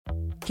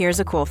Here's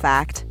a cool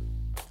fact.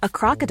 A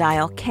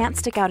crocodile can't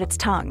stick out its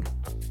tongue.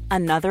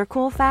 Another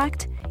cool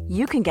fact,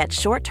 you can get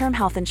short-term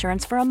health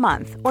insurance for a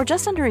month or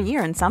just under a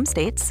year in some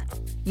states.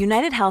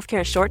 United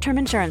Healthcare short-term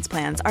insurance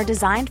plans are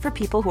designed for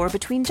people who are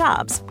between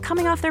jobs,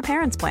 coming off their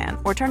parents' plan,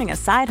 or turning a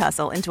side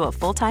hustle into a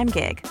full-time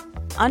gig.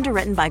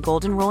 Underwritten by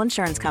Golden Rule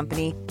Insurance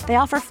Company, they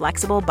offer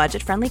flexible,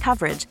 budget-friendly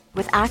coverage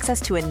with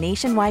access to a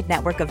nationwide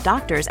network of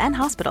doctors and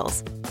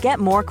hospitals. Get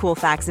more cool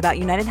facts about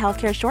United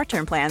Healthcare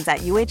short-term plans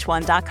at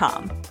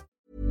uh1.com.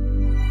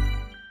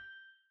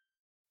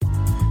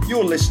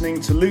 You're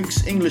listening to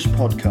Luke's English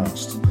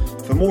Podcast.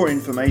 For more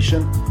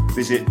information,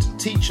 visit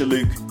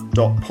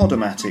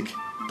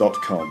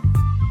teacherluke.podomatic.com.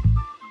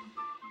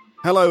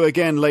 Hello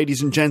again,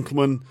 ladies and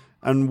gentlemen,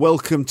 and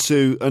welcome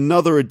to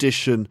another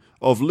edition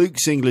of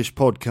Luke's English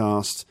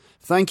Podcast.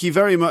 Thank you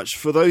very much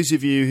for those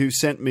of you who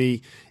sent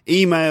me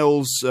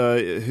emails,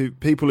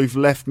 people who've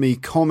left me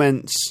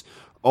comments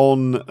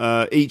on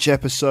each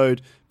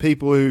episode,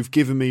 people who've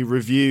given me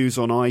reviews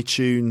on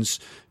iTunes,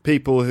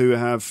 people who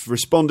have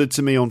responded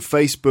to me on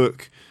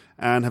Facebook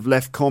and have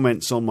left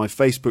comments on my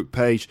Facebook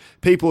page,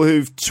 people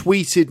who've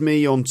tweeted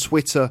me on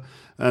Twitter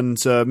and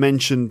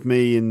mentioned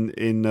me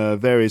in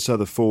various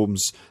other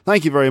forms.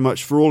 Thank you very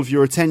much for all of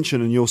your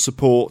attention and your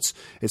support.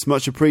 It's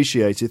much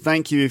appreciated.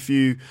 Thank you if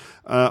you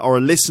are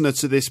a listener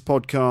to this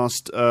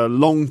podcast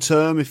long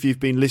term, if you've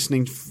been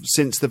listening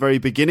since the very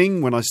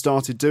beginning when I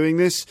started doing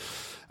this.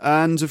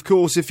 And of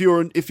course, if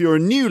you're a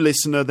new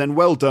listener, then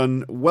well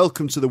done.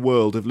 Welcome to the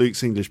world of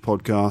Luke's English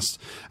Podcast.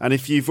 And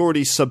if you've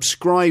already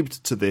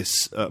subscribed to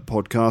this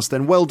podcast,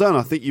 then well done.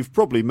 I think you've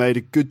probably made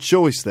a good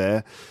choice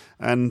there.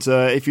 And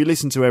if you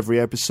listen to every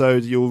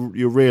episode, you'll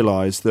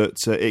realise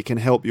that it can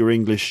help your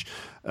English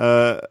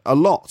a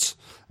lot.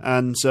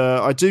 And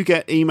I do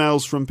get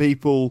emails from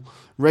people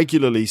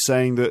regularly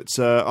saying that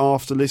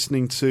after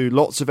listening to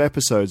lots of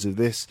episodes of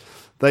this,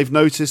 they've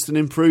noticed an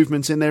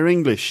improvement in their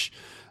English.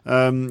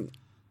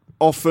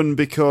 Often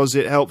because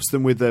it helps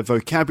them with their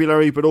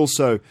vocabulary, but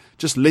also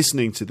just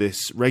listening to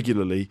this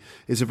regularly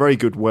is a very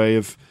good way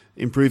of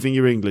improving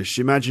your English.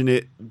 Imagine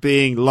it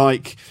being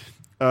like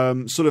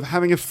sort of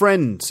having a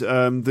friend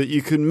that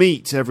you can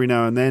meet every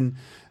now and then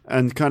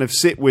and kind of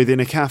sit with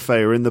in a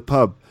cafe or in the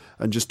pub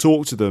and just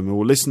talk to them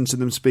or listen to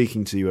them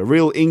speaking to you. A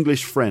real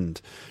English friend,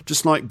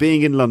 just like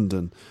being in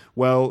London.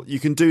 Well, you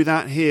can do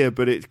that here,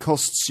 but it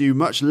costs you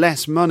much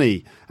less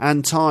money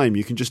and time.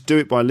 You can just do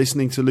it by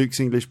listening to Luke's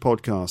English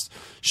Podcast.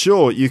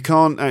 Sure, you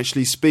can't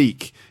actually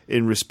speak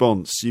in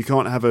response. You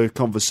can't have a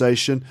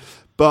conversation.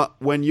 But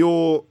when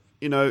you're,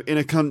 in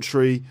a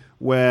country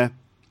where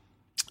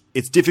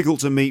it's difficult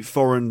to meet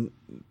foreign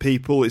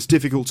people, it's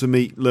difficult to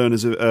meet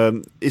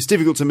it's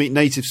difficult to meet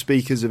native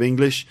speakers of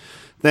English,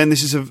 then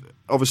this is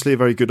obviously a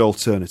very good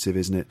alternative,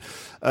 isn't it?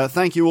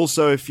 Thank you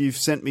also if you've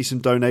sent me some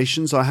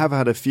donations. I have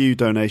had a few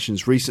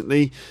donations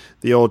recently,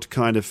 the odd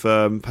kind of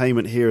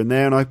payment here and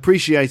there, and I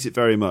appreciate it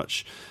very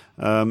much.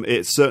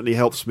 It certainly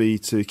helps me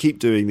to keep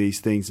doing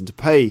these things and to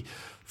pay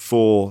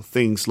for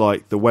things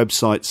like the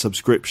website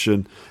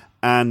subscription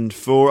and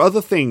for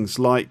other things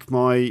like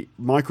my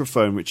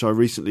microphone, which I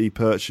recently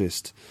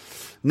purchased.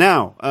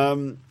 Now,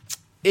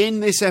 in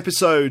this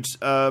episode,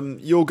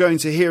 you're going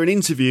to hear an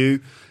interview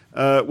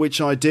which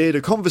I did,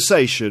 a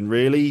conversation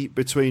really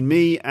between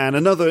me and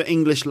another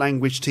English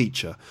language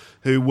teacher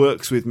who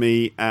works with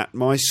me at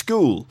my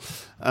school.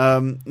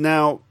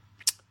 Now,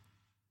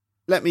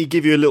 let me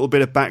give you a little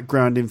bit of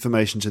background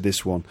information to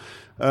this one.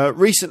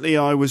 Recently,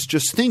 I was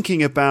just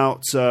thinking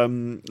about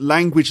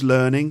language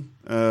learning,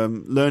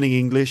 learning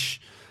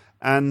English,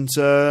 and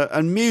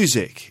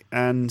music,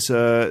 and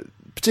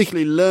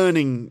particularly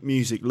learning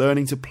music,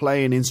 learning to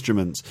play an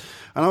instrument.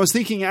 And I was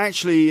thinking,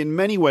 actually, in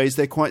many ways,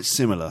 they're quite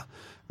similar.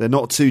 They're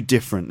not too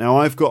different. Now,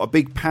 I've got a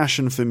big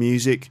passion for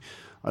music.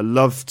 I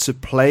love to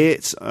play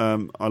it.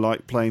 I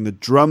like playing the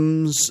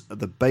drums,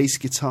 the bass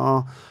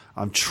guitar.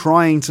 I'm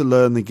trying to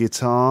learn the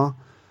guitar.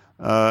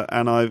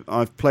 And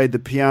I've played the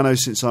piano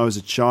since I was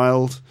a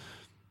child.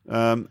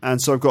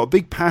 And so I've got a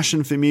big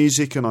passion for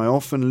music, and I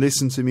often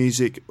listen to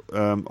music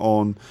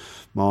on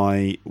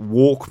my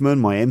Walkman,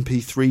 my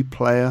MP3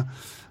 player.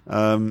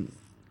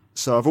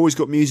 So I've always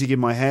got music in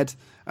my head.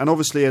 And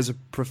obviously, as a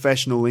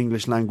professional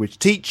English language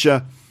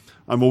teacher,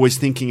 I'm always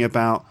thinking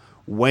about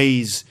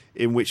ways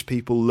in which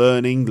people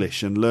learn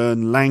English and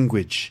learn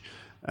language,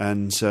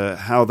 and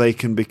how they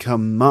can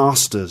become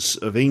masters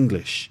of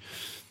English.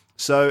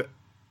 So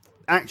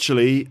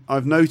actually,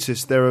 I've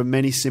noticed there are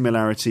many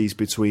similarities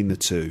between the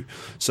two.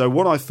 So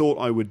what I thought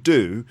I would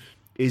do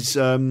is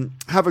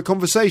have a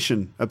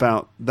conversation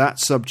about that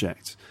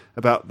subject,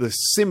 about the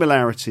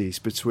similarities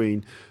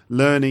between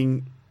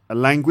learning a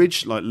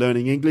language, like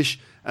learning English,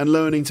 and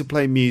learning to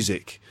play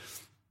music.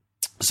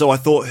 So I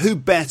thought, who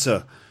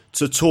better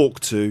to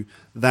talk to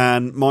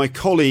than my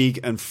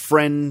colleague and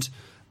friend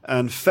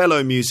and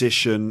fellow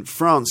musician,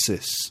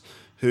 Francis,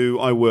 who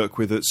I work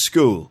with at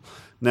school.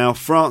 Now,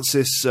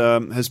 Francis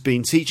has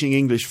been teaching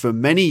English for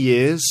many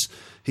years.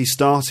 He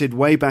started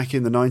way back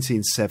in the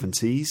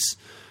 1970s.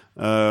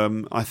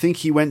 I think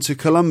he went to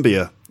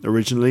Columbia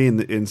originally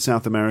in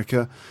South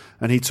America,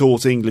 and he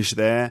taught English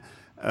there.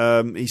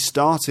 He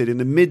started in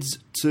the mid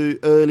to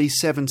early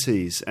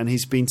 70s, and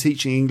he's been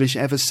teaching English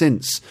ever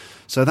since.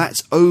 So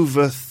that's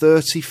over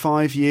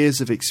 35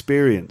 years of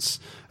experience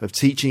of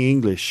teaching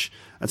English.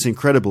 That's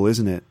incredible,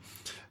 isn't it?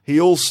 He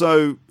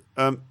also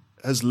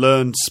has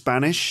learned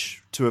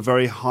Spanish to a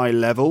very high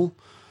level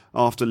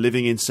after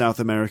living in South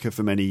America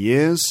for many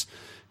years.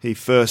 He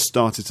first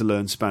started to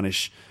learn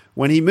Spanish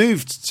when he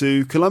moved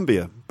to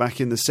Colombia back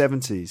in the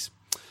 70s.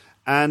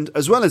 And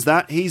as well as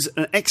that, he's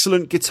an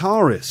excellent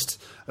guitarist,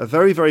 a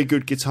very, very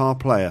good guitar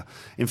player.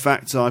 In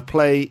fact, I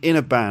play in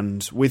a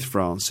band with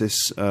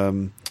Francis,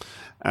 and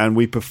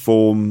we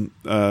perform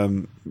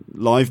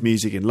live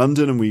music in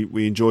London, and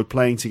we enjoy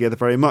playing together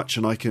very much.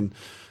 And I can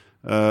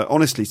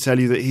honestly tell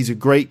you that he's a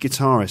great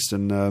guitarist,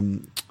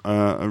 and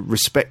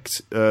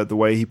respect the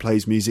way he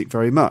plays music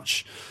very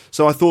much.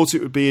 So I thought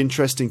it would be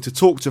interesting to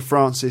talk to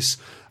Francis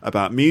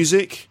about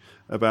music,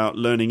 about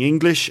learning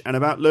English, and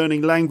about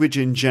learning language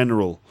in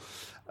general.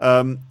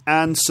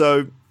 And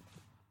so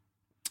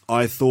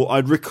I thought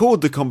I'd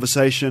record the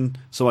conversation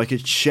so I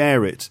could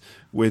share it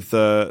with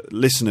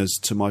listeners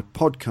to my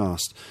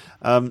podcast.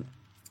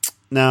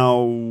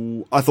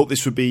 Now, I thought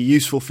this would be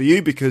useful for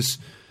you because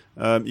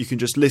you can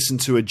just listen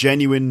to a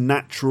genuine,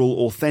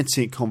 natural,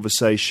 authentic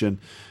conversation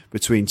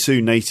between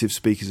two native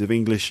speakers of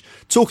English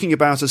talking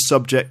about a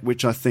subject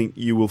which I think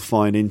you will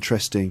find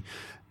interesting,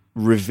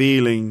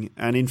 revealing,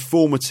 and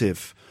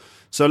informative.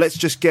 So let's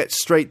just get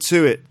straight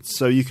to it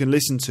so you can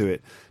listen to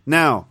it.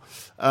 Now,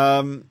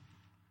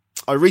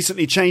 I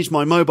recently changed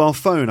my mobile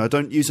phone. I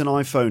don't use an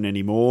iPhone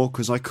anymore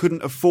because I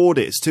couldn't afford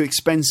it. It's too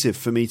expensive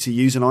for me to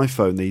use an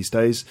iPhone these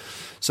days.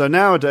 So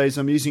nowadays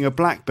I'm using a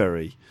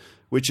BlackBerry,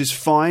 which is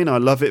fine. I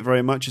love it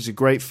very much. It's a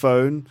great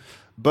phone.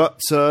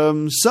 But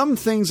some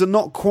things are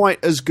not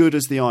quite as good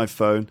as the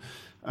iPhone.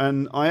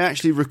 And I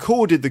actually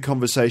recorded the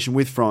conversation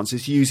with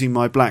Francis using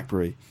my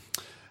BlackBerry.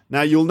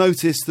 Now, you'll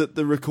notice that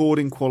the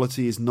recording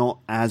quality is not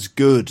as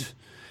good.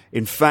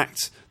 In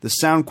fact, the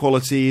sound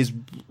quality is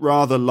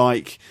rather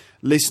like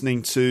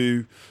listening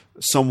to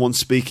someone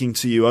speaking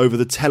to you over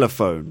the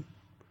telephone.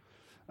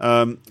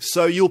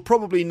 So you'll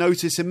probably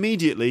notice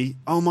immediately,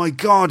 oh my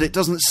God, it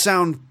doesn't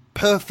sound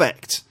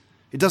perfect.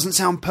 It doesn't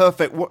sound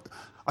perfect.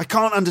 I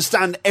can't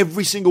understand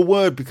every single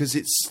word because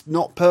it's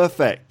not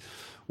perfect.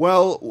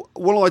 Well,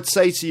 what I'd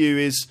say to you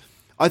is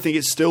I think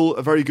it's still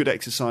a very good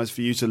exercise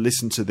for you to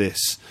listen to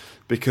this.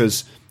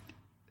 Because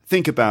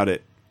think about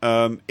it,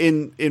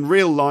 in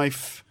real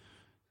life,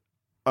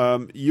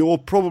 you're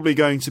probably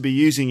going to be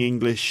using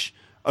English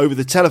over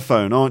the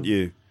telephone, aren't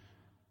you?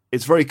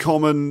 It's very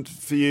common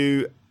for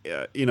you,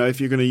 if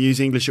you're going to use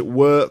English at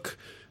work,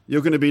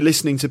 you're going to be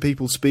listening to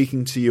people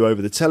speaking to you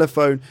over the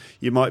telephone.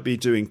 You might be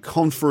doing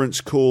conference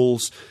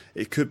calls.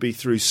 It could be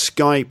through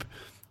Skype.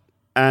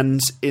 And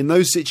in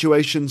those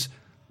situations,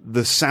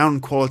 the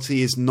sound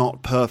quality is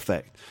not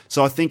perfect.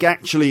 So I think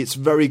actually it's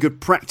very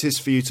good practice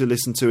for you to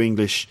listen to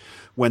English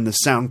when the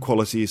sound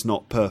quality is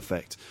not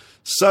perfect.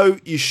 So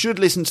you should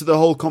listen to the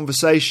whole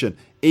conversation,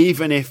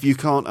 even if you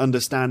can't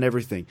understand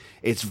everything.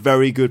 It's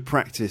very good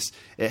practice.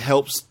 It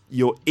helps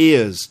your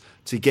ears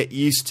to get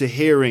used to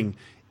hearing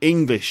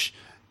English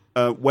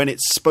when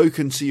it's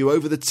spoken to you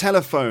over the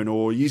telephone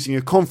or using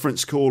a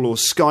conference call or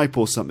Skype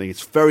or something.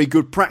 It's very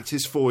good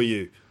practice for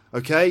you.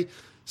 Okay?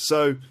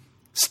 So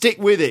stick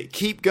with it.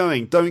 Keep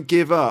going. Don't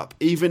give up,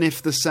 even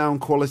if the sound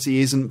quality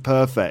isn't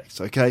perfect,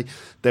 okay?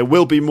 There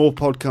will be more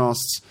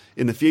podcasts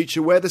in the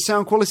future where the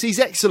sound quality is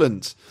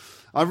excellent.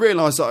 I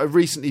realised that I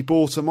recently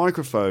bought a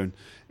microphone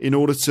in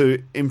order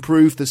to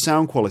improve the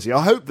sound quality.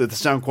 I hope that the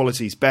sound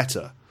quality is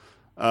better.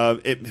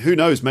 Who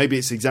knows? Maybe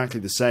it's exactly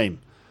the same.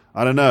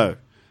 I don't know.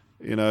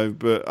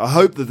 But I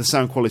hope that the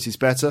sound quality is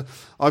better.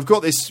 I've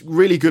got this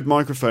really good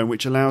microphone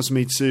which allows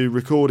me to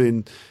record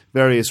in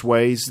various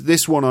ways.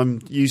 This one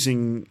I'm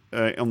using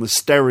on the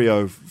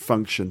stereo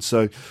function,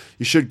 so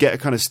you should get a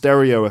kind of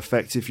stereo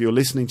effect. If you're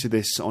listening to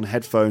this on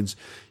headphones,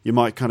 you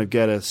might kind of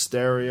get a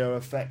stereo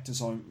effect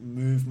as I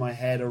move my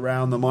head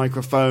around the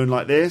microphone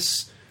like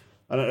this.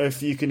 I don't know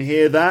if you can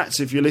hear that.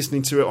 So if you're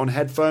listening to it on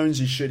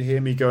headphones, you should hear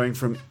me going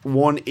from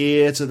one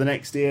ear to the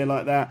next ear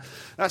like that.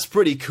 That's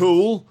pretty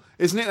cool,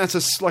 isn't it?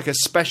 That's like a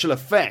special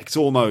effect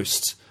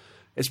almost.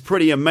 It's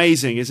pretty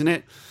amazing, isn't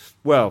it?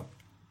 Well,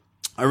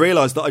 I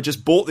realised that I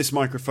just bought this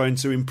microphone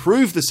to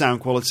improve the sound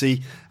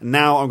quality, and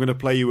now I'm going to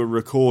play you a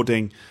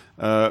recording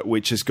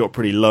which has got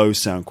pretty low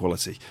sound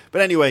quality.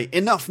 But anyway,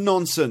 enough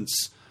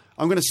nonsense.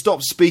 I'm going to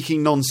stop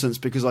speaking nonsense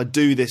because I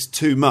do this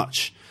too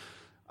much.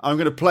 I'm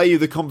going to play you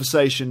the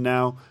conversation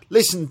now.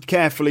 Listen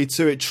carefully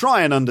to it.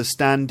 Try and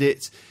understand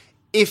it.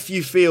 If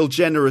you feel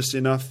generous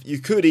enough, you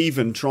could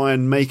even try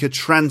and make a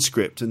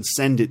transcript and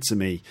send it to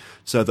me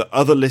so that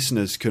other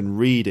listeners can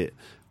read it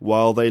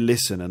while they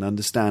listen and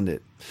understand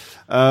it.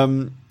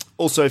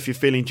 Also, if you're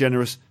feeling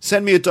generous,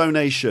 send me a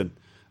donation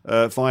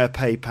via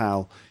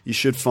PayPal. You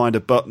should find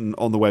a button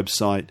on the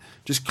website.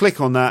 Just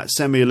click on that,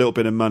 send me a little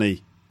bit of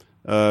money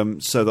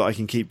so that I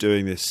can keep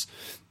doing this.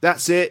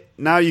 That's it.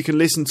 Now you can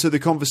listen to the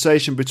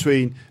conversation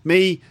between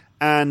me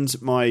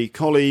and my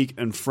colleague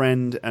and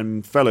friend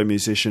and fellow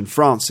musician,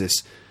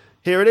 Francis.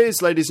 Here it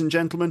is, ladies and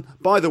gentlemen.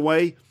 By the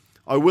way,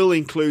 I will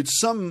include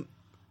some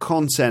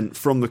content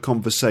from the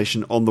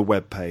conversation on the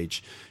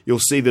webpage. You'll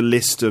see the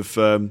list of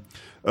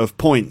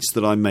points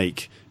that I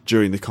make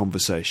during the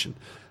conversation.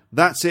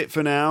 That's it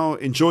for now.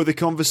 Enjoy the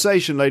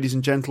conversation, ladies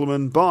and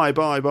gentlemen. Bye,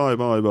 bye, bye,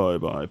 bye, bye,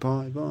 bye,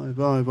 bye, bye,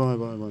 bye, bye,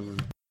 bye,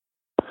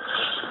 bye.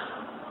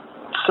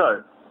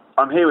 So,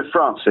 I'm here with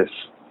Francis,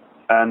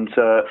 and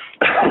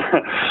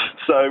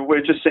so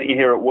we're just sitting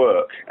here at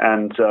work,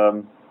 and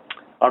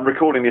I'm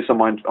recording this on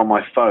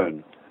my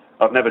phone.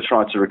 I've never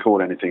tried to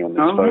record anything on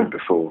this phone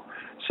before,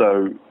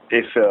 so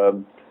if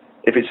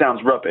it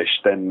sounds rubbish,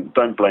 then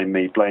don't blame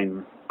me.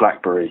 Blame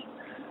BlackBerry,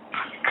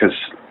 because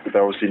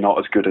they're obviously not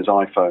as good as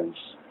iPhones.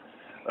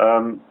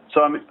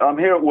 So I'm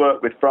here at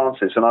work with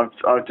Francis, and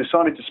I've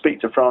decided to speak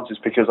to Francis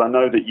because I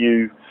know that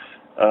you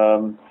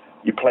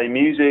play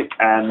music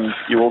and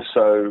you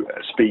also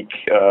speak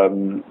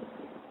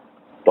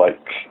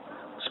like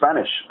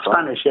Spanish.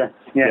 Spanish, yeah.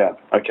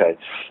 Okay.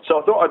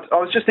 So I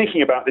was just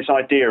thinking about this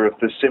idea of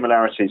the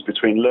similarities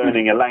between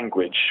learning a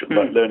language,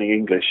 like learning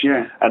English,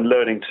 and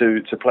learning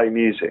to play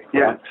music.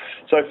 Right? Yeah.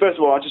 So first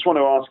of all, I just want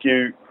to ask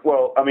you,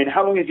 well, I mean,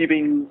 how long have you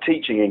been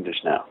teaching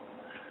English now?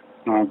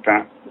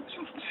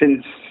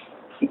 Since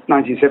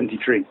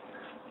 1973.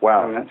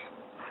 Wow. So that's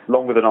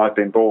longer than I've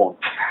been born.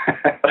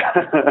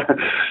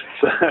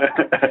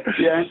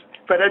 yeah,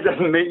 but that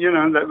doesn't mean,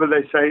 that when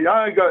they say,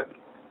 I got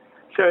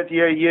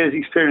 38 years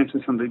experience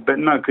or something, but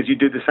no, because you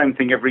do the same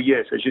thing every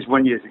year, so it's just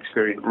 1 year's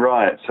experience.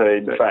 Right, so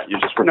in fact you're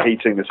just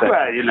repeating the same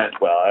thing.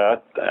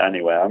 Well,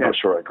 anyway, I'm not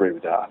sure I agree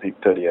with that. I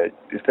think 38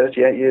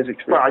 years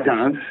experience. Well, I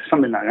don't know,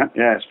 something like that.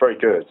 Yeah, it's very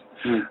good.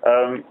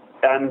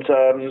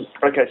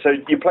 Okay, so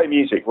you play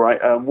music, right?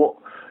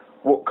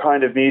 What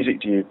kind of music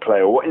do you play,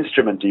 or what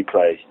instrument do you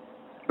play?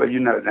 Well, you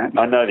know that.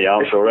 I know the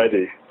answer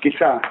already.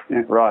 Guitar,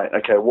 yeah. Right,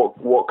 okay.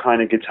 What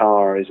kind of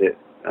guitar is it?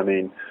 I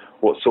mean,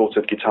 what sort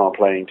of guitar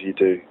playing do you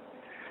do?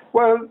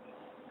 Well,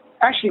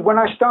 actually, when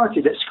I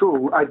started at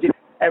school, I did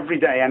every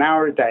day, an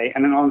hour a day,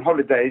 and then on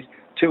holidays,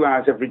 2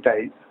 hours every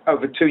day,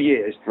 over 2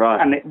 years.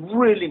 Right. And it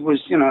really was,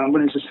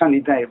 when it was a sunny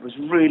day, it was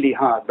really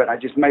hard, but I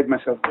just made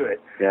myself do it.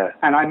 Yeah.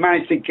 And I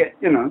managed to get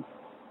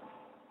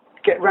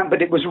around,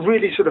 but it was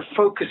really sort of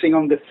focusing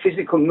on the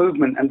physical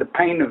movement and the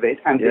pain of it,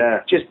 and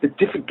just the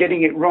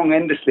getting it wrong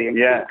endlessly and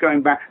keep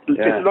going back.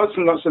 Just lots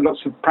and lots and lots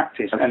of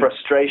practice. And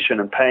frustration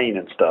and pain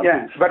and stuff.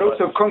 Yeah, but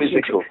also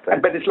physical.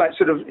 But it's like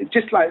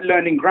just like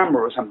learning grammar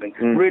or something.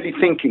 Really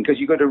thinking, because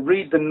you've got to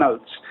read the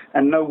notes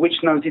and know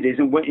which note it is,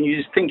 and you're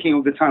just thinking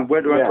all the time,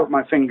 where do I put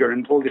my finger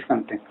and all this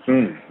kind of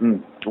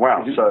thing.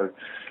 Wow, so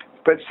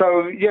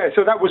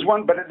that was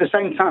one, but at the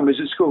same time as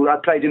at school, I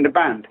played in the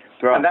band.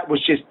 Right. And that was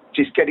just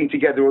getting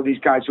together all these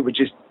guys who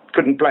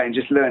couldn't play and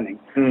just learning.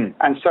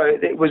 And so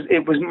it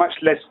was much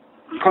less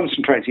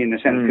concentrating in a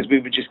sense, because we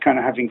were just kind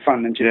of having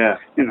fun and just,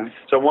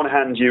 So on one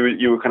hand, you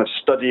were kind of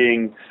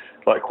studying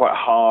like quite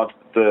hard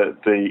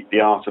the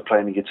art of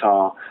playing the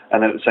guitar,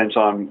 and then at the same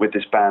time with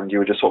this band, you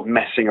were just sort of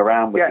messing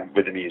around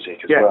with the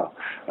music as well.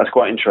 That's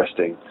quite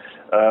interesting.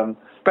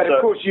 But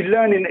of course, you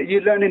learn in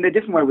a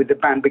different way with the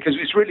band, because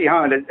it's really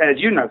hard, as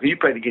you know, because you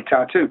play the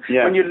guitar too.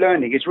 Yeah. When you're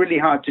learning, it's really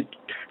hard to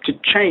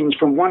change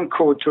from one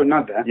chord to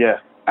another. Yeah.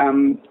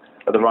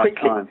 At the right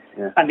time.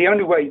 Yeah. And the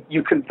only way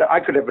I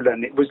could ever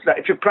learn it was like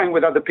if you're playing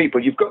with other people,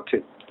 you've got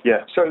to.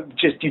 Yeah. So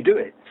you do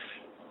it.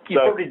 You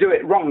probably do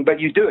it wrong, but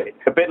you do it.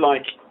 A bit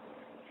like,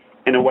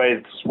 in a way,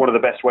 it's one of the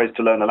best ways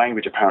to learn a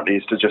language, apparently,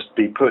 is to just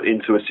be put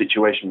into a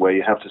situation where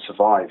you have to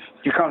survive.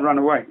 You can't run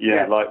away.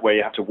 Yeah, like where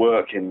you have to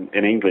work in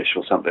English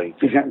or something.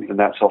 Exactly. And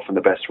that's often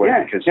the best way,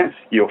 because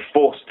you're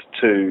forced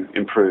to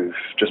improve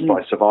just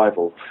by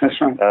survival. That's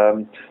right.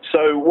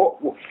 So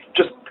what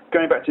just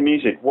going back to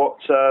music, what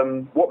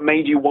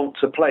made you want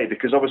to play?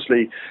 Because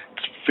obviously,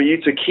 for you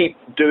to keep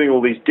doing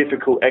all these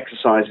difficult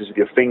exercises with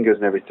your fingers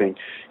and everything,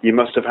 you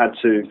must have had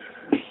to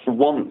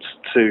want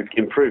to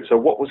improve. So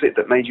what was it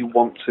that made you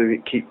want to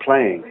keep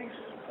playing?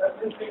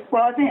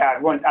 Well, I think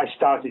I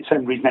started the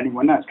same reason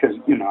anyone else, because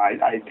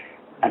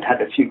I'd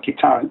had a few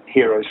guitar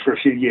heroes for a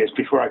few years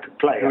before I could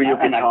play. Who were your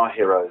guitar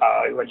heroes?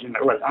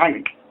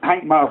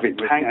 Hank Marvin.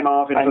 Hank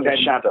Marvin from the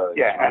Shadows.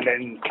 Yeah, and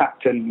then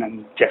Clapton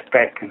and Jeff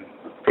Beck and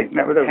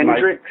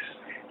Hendrix.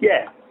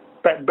 Yeah,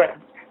 but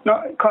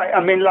not quite.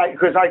 I mean,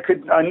 because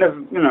I never,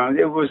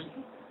 it was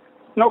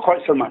not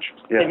quite so much.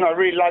 Yeah. I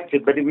really liked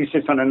it, but it was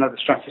just on another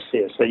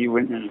stratosphere. So you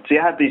went. So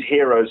you had these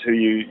heroes who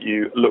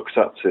you looked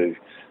up to,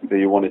 that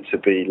you wanted to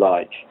be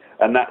like,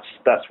 and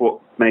that's what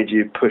made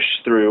you push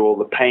through all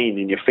the pain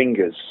in your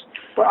fingers.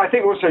 Well, I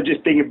think also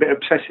just being a bit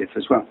obsessive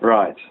as well.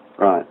 Right.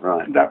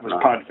 That was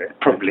part of it,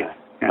 probably.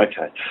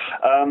 Okay.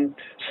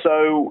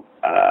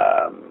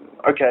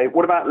 Okay.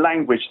 What about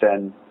language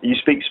then? You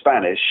speak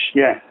Spanish.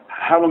 Yeah.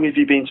 How long have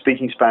you been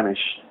speaking Spanish?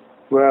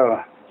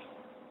 Well,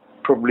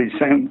 probably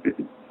since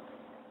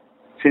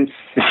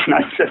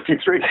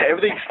 1973.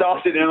 Everything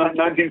started in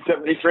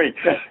 1973.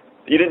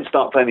 You didn't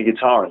start playing the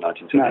guitar in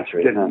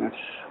 1973? No, I didn't.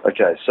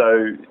 Okay,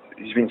 so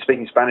you've been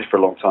speaking Spanish for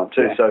a long time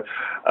too. Yeah. So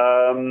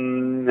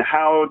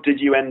how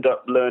did you end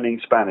up learning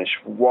Spanish?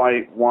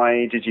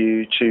 Why did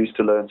you choose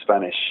to learn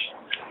Spanish?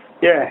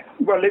 Yeah,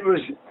 well, it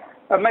was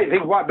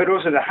amazing. Why, but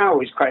also the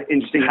how is quite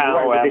interesting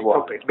with this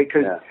topic.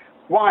 Because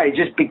why?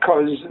 Just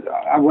because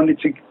I wanted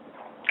to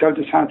go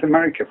to South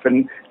America,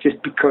 and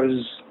just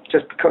because,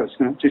 you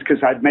know, just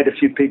because I'd met a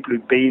few people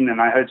who'd been,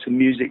 and I heard some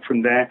music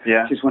from there.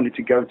 Yeah. Just wanted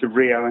to go to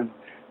Rio and,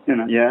 you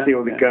know, see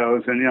all the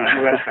girls and, you know,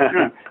 all that stuff, you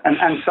know.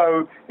 And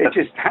so it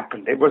just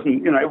happened. It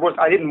wasn't, you know,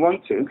 I didn't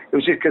want to. It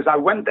was just because I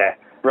went there.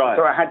 Right.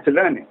 So I had to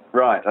learn it.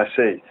 Right, I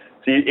see.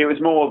 So it was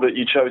more that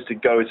you chose to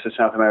go to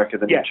South America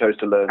than you chose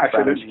to learn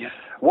Spanish. Yeah.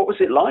 What was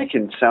it like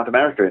in South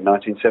America in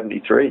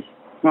 1973?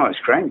 Well, it's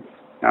great.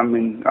 I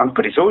mean,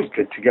 but it's always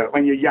good to go.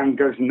 When you're young,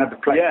 go to another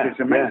place. It's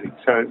amazing.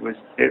 So it was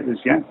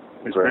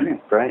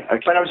brilliant. Great.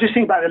 Okay. But I was just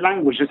thinking about the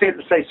language. I think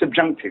to say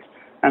subjunctive.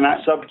 And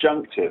that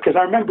subjunctive. Because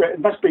I remember it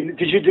must be.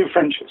 Did you do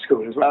French at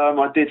school as well?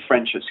 I did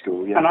French at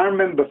school. Yeah. And I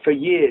remember for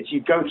years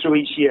you'd go through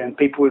each year and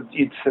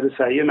you'd sort of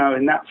say, you know,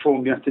 in that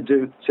form you have to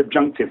do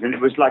subjunctive, and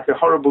it was like a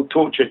horrible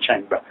torture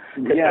chamber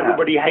because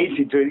everybody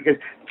hated doing it.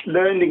 Because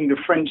learning the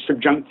French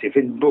subjunctive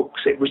in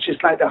books, it was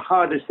just like the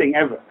hardest thing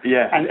ever.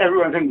 Yeah. And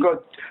everyone thinking, God,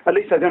 at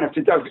least I don't have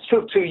to do it. It's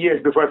still 2 years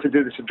before I have to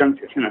do the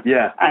subjunctive, you know.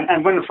 Yeah.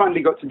 And when I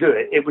finally got to do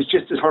it, it was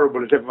just as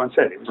horrible as everyone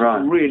said. It was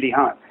really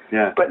hard.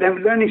 Yeah. But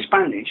then learning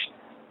Spanish,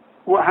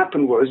 what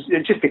happened was,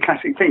 it's just a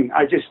classic thing.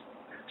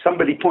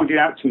 Somebody pointed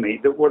out to me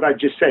that what I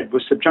just said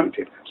was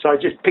subjunctive. So I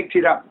just picked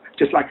it up,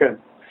 just like a,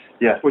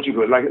 what do you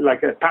call it,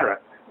 like a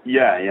parrot.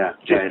 Yeah.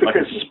 Just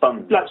because, like a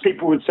sponge. Like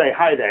people would say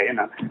hi there, you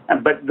know,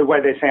 but the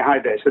way they say hi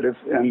there sort of,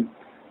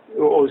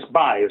 or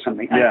bye or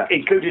something,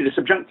 included a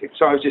subjunctive.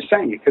 So I was just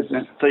saying it because.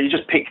 So you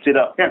just picked it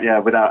up,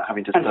 without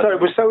having to. And so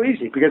it was so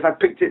easy because I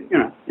picked it, you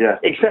know,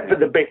 except for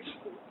the bits.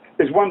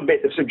 There's one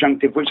bit of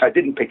subjunctive which I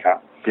didn't pick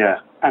up. Yeah.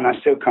 And I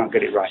still can't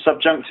get it right.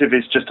 Subjunctive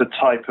is just a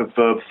type of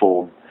verb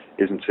form,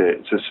 isn't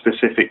it? It's a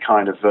specific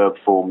kind of verb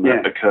form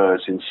that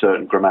occurs in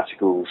certain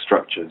grammatical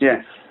structures.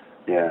 Yeah.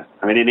 Yeah.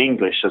 I mean, in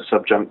English, a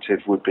subjunctive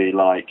would be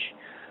like.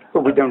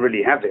 Well, we don't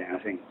really have it, I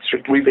think.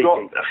 We've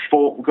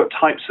got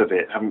types of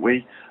it, haven't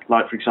we?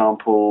 Like, for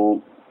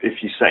example,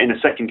 if you say in a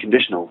second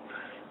conditional,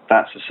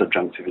 that's a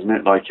subjunctive, isn't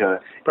it? Like,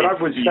 but I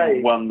would say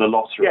you won the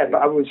lottery. Yeah,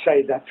 but I would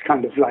say that's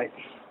kind of like.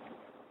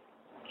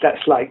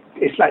 It's like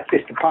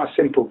the past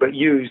simple, but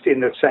used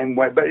in the same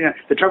way. But you know,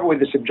 the trouble with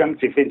the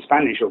subjunctive in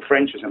Spanish or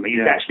French or something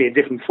is actually a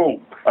different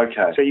form.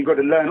 Okay. So you've got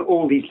to learn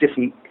all these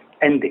different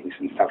endings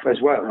and stuff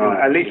as well. Right. You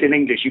know, at least in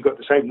English, you've got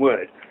the same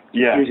word.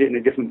 Yeah. Use it in a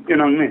different. You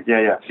know what I mean?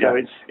 Yeah. So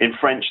it's in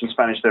French and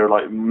Spanish there are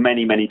like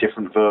many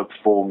different verb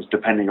forms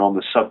depending on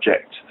the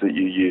subject that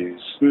you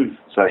use.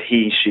 So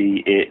he,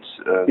 she, it,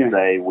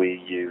 they,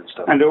 we, you, and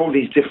stuff. And all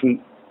these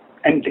different.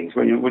 Endings.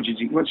 What do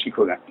you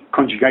call that?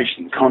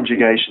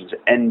 Conjugations.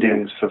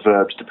 Endings for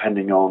verbs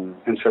depending on.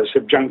 And so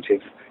subjunctive,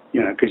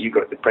 you know, because you've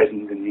got the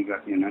present and you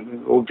got, you know,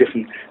 all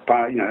different,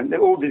 you know,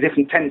 all the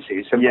different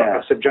tenses have got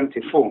a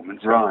subjunctive form. And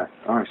so right.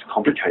 Oh, it's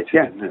complicated,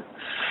 isn't it?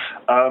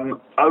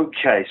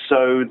 Okay,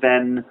 so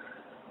then,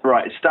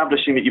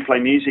 establishing that you play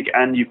music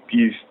and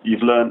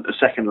you've learned a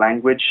second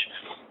language.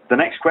 The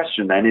next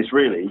question then is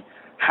really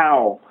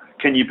how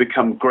can you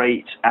become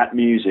great at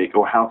music,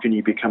 or how can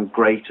you become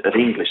great at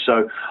English?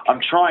 So I'm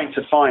trying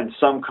to find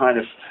some kind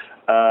of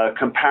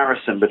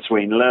comparison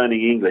between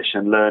learning English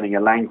and learning a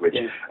language.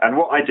 Yeah. And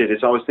what I did is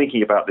I was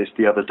thinking about this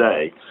the other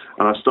day,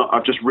 and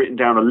I've just written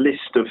down a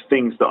list of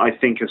things that I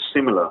think are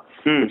similar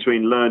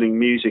between learning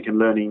music and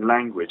learning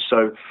language.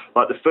 So,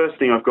 like, the first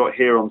thing I've got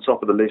here on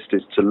top of the list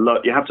is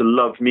you have to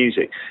love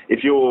music.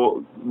 If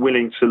you're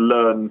willing to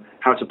learn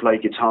how to play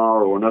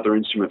guitar or another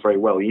instrument very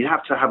well, you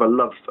have to have a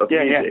love of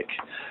music.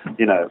 Yeah.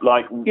 You know,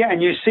 like... Yeah,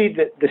 and you see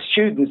that the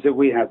students that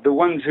we have, the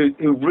ones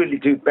who really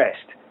do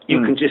best,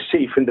 you can just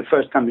see from the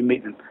first time you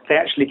meet them. They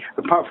actually,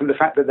 apart from the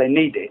fact that they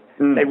need it,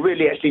 they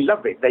really actually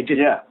love it. They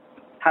just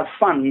have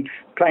fun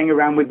playing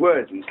around with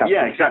words and stuff.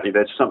 Yeah, exactly.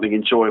 There's something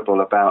enjoyable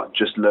about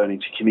just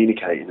learning to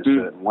communicate in a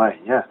certain way.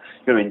 Yeah,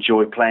 you're going to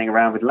enjoy playing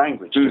around with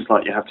language, just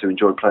like you have to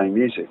enjoy playing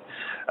music.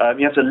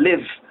 You have to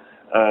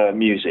live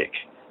music.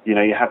 You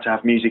know, you have to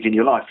have music in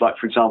your life. Like,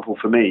 for example,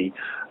 for me,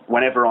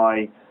 whenever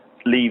I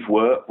leave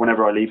work,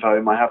 whenever I leave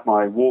home, I have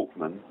my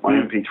Walkman, my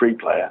MP3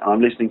 player, and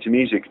I'm listening to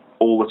music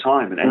all the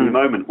time. At any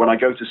moment, when I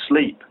go to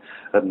sleep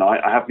at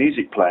night, I have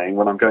music playing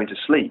when I'm going to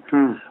sleep.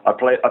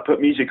 I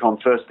put music on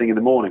first thing in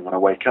the morning when I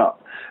wake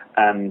up,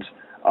 and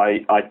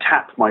I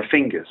tap my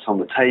fingers on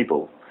the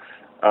table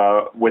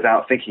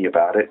without thinking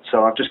about it.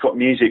 So I've just got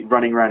music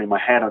running around in my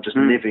head. I'm just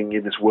living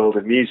in this world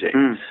of music.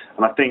 And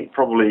I think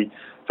probably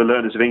for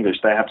learners of English,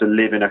 they have to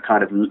live in a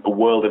kind of a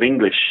world of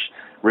English,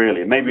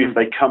 really. And maybe if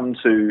they come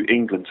to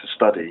England to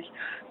study,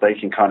 they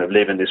can kind of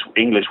live in this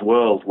English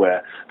world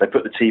where they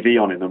put the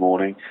TV on in the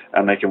morning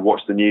and they can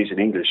watch the news in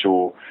English,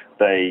 or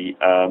they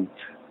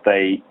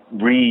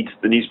read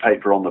the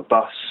newspaper on the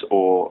bus,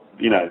 or,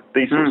 you know,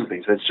 these sorts of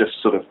things. It's just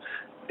sort of,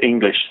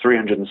 English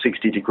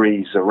 360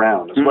 degrees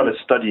around. As well as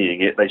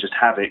studying it, they just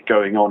have it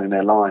going on in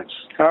their lives.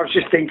 I was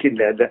just thinking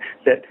there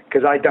that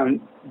because I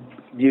don't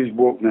use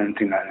Walkman and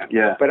things like that.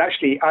 Yeah. But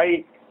actually,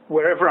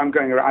 wherever I'm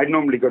going around, I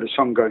normally got a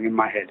song going in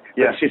my head.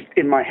 Yeah. It's just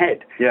in my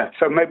head. Yeah.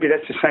 So maybe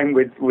that's the same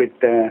with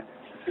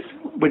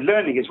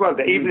learning as well.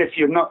 That even if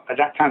you're not at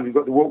that time, you've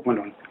got the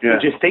Walkman on. Yeah.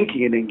 You're just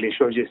thinking in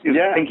English, or just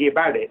thinking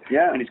about it.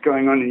 Yeah. And it's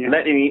going on in your head.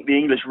 Letting the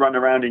English run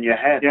around in your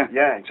head. Yeah.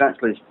 Yeah,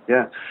 exactly.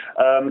 Yeah.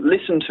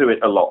 Listen to it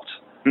a lot.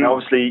 Now,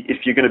 obviously,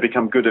 if you're going to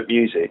become good at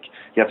music,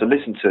 you have to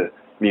listen to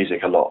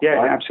music a lot. Yeah,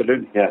 right?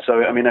 absolutely. Yeah.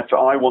 So, I mean, if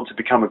I want to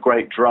become a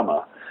great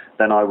drummer,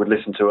 then I would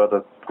listen to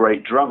other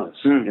great drummers,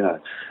 you know.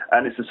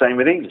 And it's the same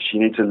with English. You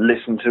need to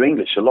listen to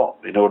English a lot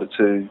in order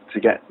to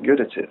get good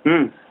at it.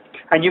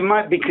 And you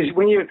might, because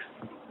when you're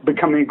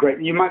becoming great,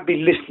 you might be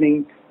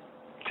listening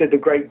to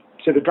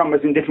the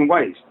drummers in different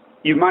ways.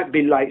 You might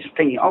be like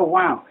thinking, oh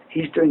wow,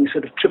 he's doing a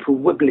sort of triple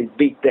wiggly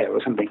beat there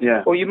or something.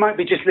 Yeah. Or you might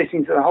be just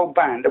listening to the whole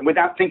band, and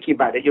without thinking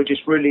about it, you're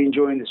just really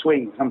enjoying the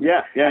swing or something.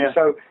 Yeah.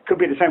 So it could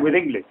be the same with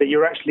English, that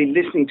you're actually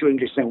listening to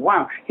English saying,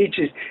 wow,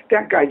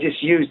 that guy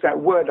just used that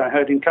word I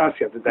heard in class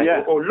the other day.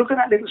 Yeah. Or look at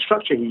that little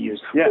structure he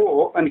used. Yeah.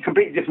 Or in a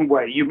completely different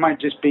way, you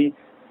might just be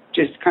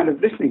kind of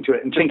listening to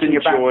it and thinking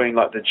about enjoying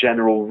like the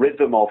general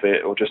rhythm of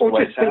it, or just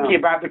thinking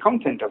about the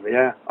content of it.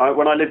 Yeah,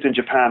 when I lived in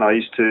Japan, I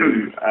used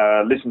to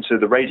listen to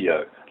the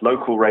radio,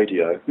 local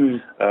radio.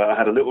 I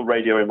had a little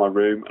radio in my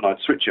room, and I'd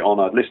switch it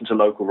on. I'd listen to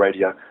local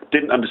radio.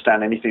 Didn't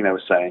understand anything they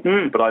were saying,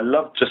 but I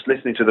loved just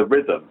listening to the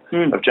rhythm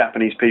of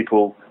Japanese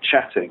people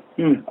chatting.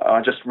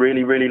 I just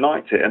really, really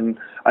liked it, and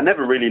I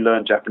never really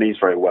learned Japanese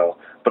very well.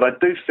 But I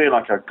do feel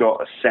like I've got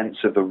a sense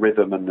of the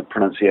rhythm and the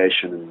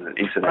pronunciation and the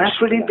intonation. That's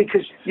brilliant,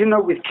 because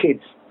with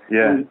kids,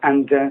 and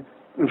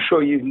I'm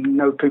sure you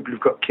know people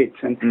who've got kids,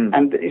 and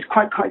it's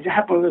quite it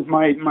happened with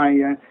my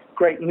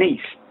great niece,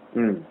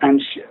 and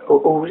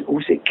or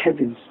was it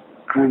Kevin's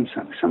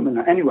grandson, something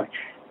like that. Anyway,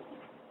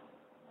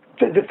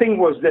 the thing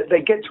was that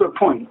they get to a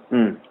point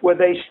where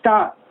they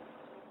start,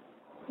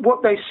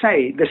 what they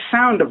say, the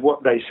sound of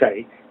what they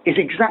say is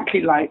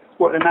exactly like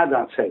what an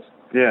adult says.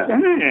 Yeah.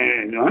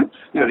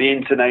 So the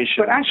intonation.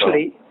 But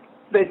actually,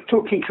 they're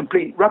talking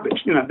complete rubbish.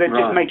 They're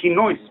just making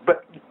noises.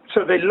 But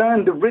so they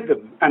learn the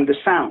rhythm and the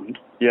sound.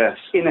 Yes.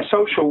 In a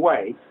social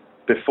way.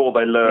 Before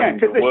they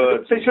learn the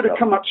words. They sort of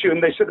come up to you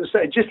and they sort of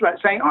say, just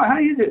like saying, "Oh, how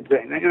you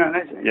doing?"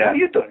 How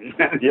you doing?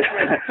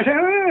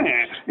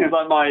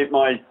 Like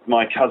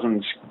my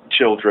cousin's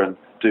children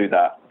do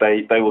that.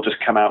 They will just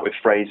come out with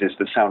phrases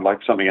that sound like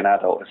something an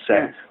adult has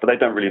said, but they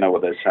don't really know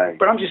what they're saying.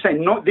 But I'm just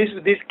saying,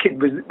 this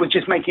kid was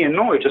just making a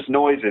noise. Just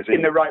noises.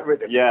 In the right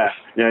rhythm. Yeah.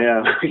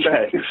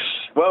 Okay.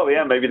 Well,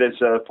 maybe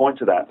there's a point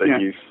to that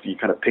you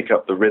kind of pick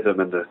up the rhythm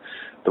and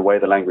the way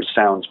the language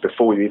sounds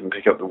before you even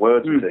pick up the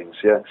words and things.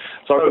 Yeah.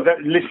 So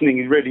that listening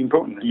is really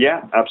important.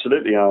 Yeah,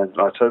 absolutely. I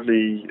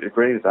totally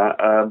agree with that.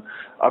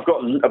 I've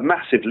got a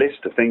massive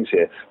list of things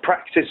here.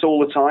 Practice all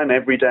the time,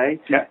 every day.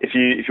 Yeah. If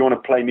you want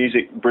to play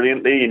music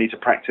brilliantly, you need to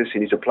practice.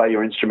 You need to play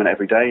your instrument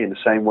every day. In the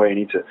same way, you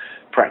need to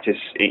practice.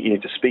 You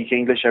need to speak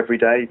English every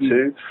day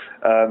too.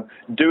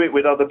 Do it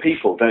with other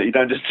people. You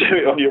don't just do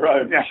it on your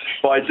own. Yeah.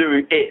 By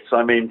doing it,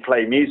 I mean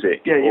play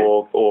music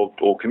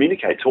or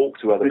communicate, talk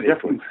to other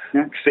people.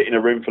 Yeah. Sit in a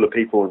room full of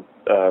people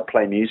and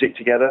play music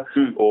together,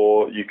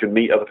 or you can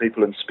meet other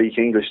people and speak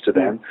English to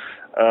them.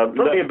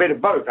 Probably a bit of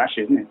both,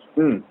 actually, isn't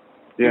it?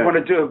 Yeah. You want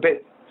to do a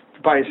bit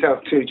by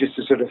yourself too, just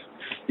to sort of...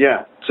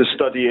 Yeah, to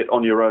study it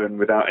on your own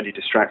without any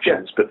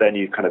distractions, but then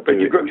you kind of do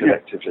it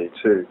collectively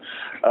too.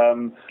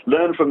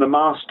 Learn from the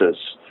masters.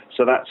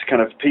 So that's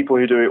kind of people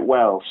who do it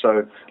well.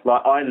 So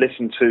like I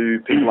listen to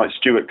people like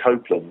Stuart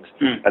Copeland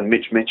and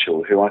Mitch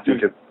Mitchell, who I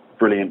think are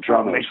brilliant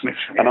drummers.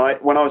 And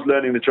when I was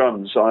learning the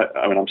drums,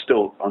 I'm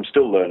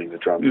still learning the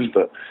drums,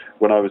 but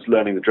when I was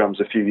learning the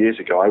drums a few years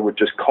ago, I would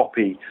just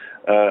copy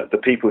the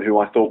people who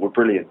I thought were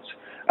brilliant.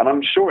 And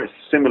I'm sure it's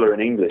similar in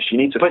English. You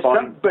need to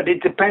find... But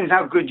it depends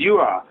how good you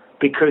are,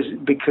 because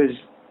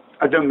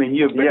I don't mean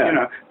you, but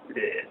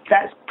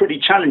that's pretty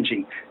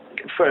challenging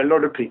for a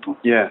lot of people.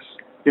 Yes.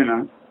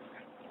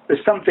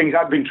 There's some things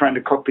I've been trying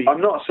to copy. I'm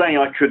not saying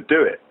I could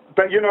do it.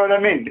 But you know what I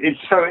mean?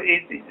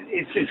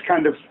 It's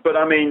kind of... But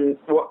I mean,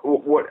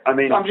 what I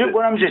mean...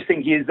 What I'm just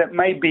thinking is that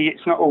maybe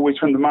it's not always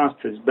from the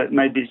masters, but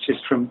maybe it's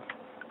just from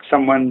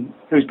someone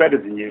who's better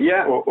than you,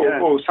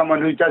 or someone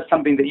who does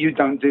something that you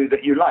don't do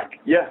that you like.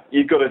 Yeah,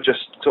 you've got to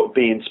just sort of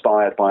be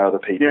inspired by other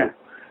people.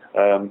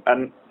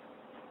 And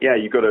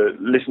you've got to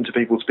listen to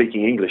people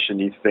speaking English, and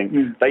you think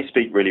they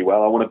speak really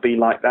well. I want to be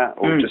like that,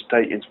 or just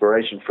take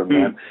inspiration from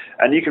them.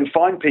 And you can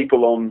find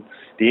people on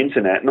the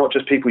internet, not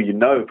just people you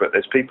know, but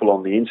there's people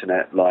on the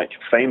internet, like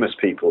famous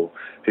people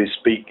who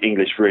speak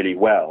English really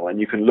well, and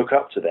you can look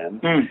up to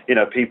them.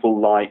 People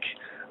like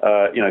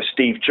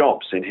Steve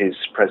Jobs in his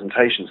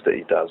presentations that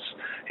he does.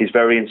 He's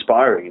very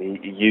inspiring,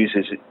 and he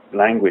uses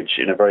language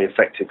in a very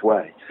effective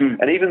way.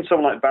 And even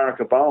someone like Barack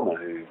Obama,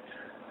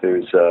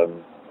 who's a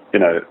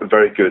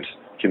very good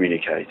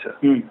communicator.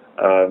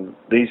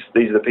 These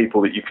are the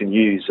people that you can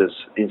use as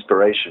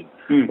inspiration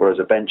or as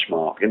a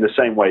benchmark. In the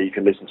same way, you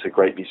can listen to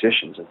great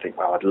musicians and think,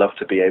 "Wow, I'd love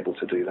to be able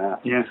to do that."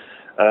 Yeah.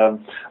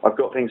 I've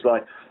got things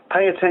like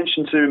pay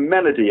attention to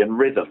melody and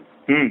rhythm.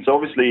 So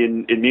obviously,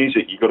 in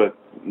music, you've got to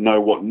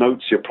know what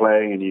notes you're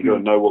playing and you've got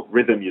to know what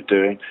rhythm you're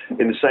doing.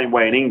 In the same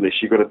way, in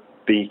English, you've got to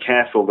be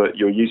careful that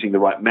you're using the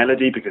right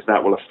melody, because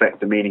that will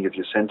affect the meaning of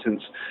your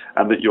sentence,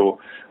 and that you're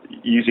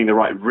using the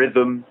right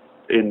rhythm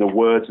in the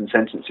words and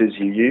sentences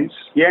you use.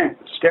 Yeah,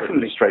 it's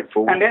definitely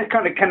straightforward. And that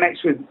kind of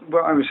connects with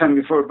what I was saying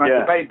before about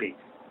the baby.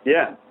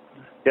 Yeah,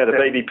 the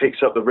baby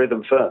picks up the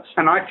rhythm first.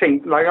 And I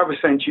think, like I was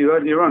saying to you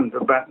earlier on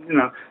about,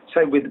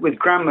 say with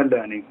grammar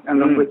learning, and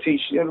then with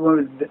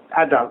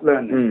adult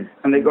learning,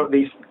 and they got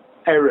these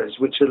errors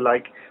which are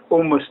like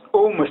almost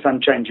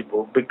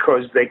unchangeable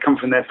because they come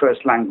from their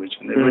first language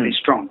and they're really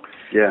strong.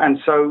 Yeah. And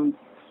so,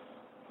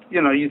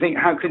 you think,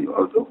 how can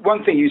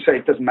one thing you say,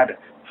 it doesn't matter.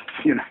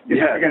 You're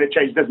never going to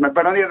change, doesn't matter.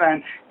 But on the other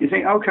hand, you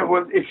think, okay,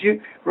 well, if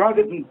you,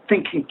 rather than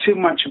thinking too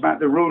much about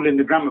the rule in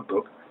the grammar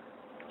book,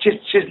 just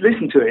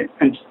listen to it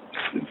and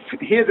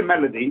hear the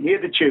melody, hear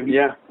the tune,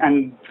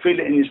 and feel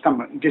it in your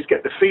stomach. Just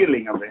get the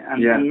feeling of it,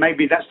 and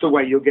maybe that's the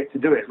way you'll get to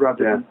do it,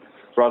 rather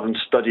than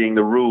studying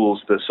the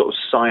rules, the sort of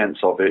science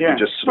of it. Yeah.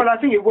 Well, I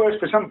think it works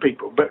for some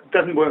people, but it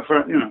doesn't work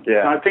for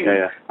Yeah.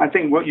 I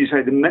think what you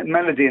say, the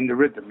melody and the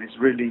rhythm is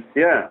really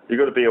you've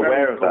got to be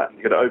aware of that.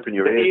 You've got to open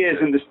your ears. The ears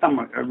and the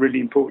stomach are really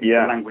important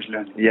for language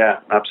learning. Yeah,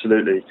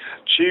 absolutely.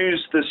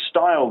 Choose the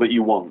style that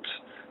you want.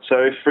 So,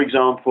 if, for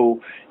example,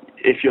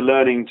 if you're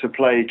learning to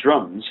play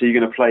drums, so you're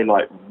going to play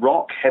like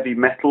rock, heavy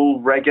metal,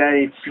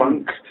 reggae,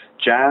 funk,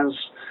 jazz.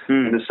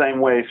 In the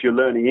same way, if you're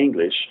learning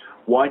English,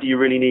 why do you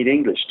really need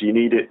English? Do you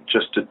need it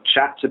just to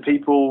chat to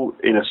people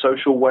in a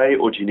social way,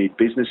 or do you need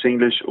business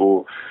English,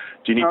 or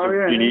do you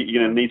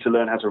need need to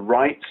learn how to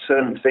write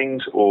certain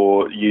things,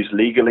 or use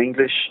legal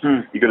English?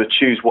 You've got to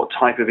choose what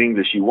type of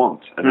English you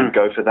want, and then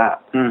go for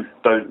that.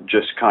 Don't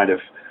just kind of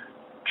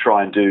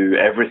try and do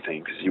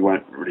everything, because you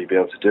won't really be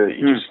able to do it.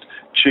 You just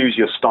choose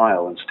your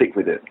style and stick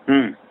with it.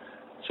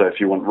 So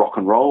if you want rock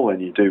and roll, then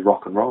you do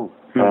rock and roll.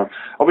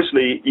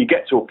 Obviously, you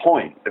get to a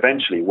point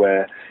eventually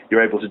where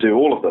you're able to do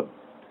all of them.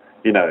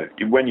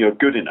 When you're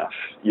good enough,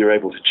 you're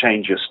able to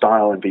change your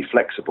style and be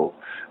flexible.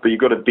 But you've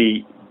got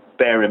to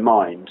bear in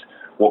mind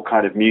what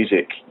kind of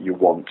music you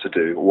want to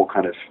do, or what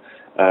kind of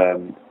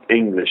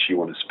English you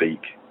want to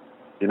speak.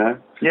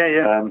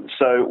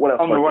 So what else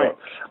have I got?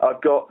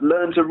 I've got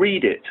learn to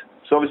read it.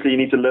 So obviously you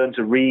need to learn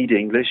to read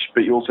English,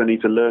 but you also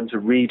need to learn to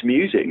read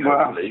music.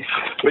 Wow.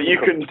 But you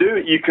can do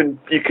it. You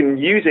can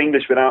use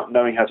English without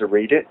knowing how to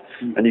read it,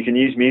 and you can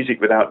use music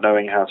without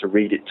knowing how to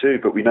read it too.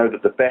 But we know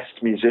that the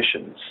best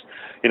musicians,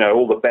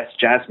 all the best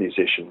jazz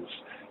musicians,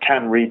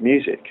 can read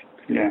music.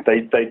 Yeah.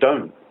 They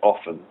don't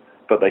often,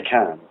 but they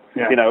can.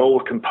 Yeah. All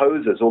the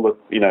composers, all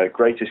the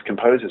greatest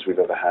composers we've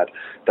ever had,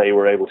 they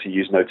were able to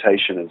use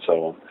notation and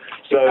so on.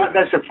 So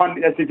that's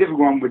a different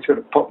one with sort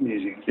of pop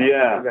music.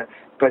 Yeah.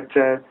 But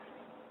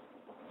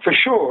for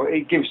sure,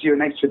 it gives you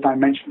an extra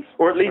dimension.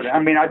 Or at least, I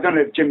mean, I don't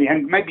know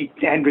if maybe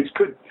Hendrix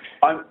could.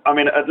 I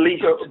mean, at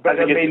least. But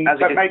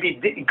maybe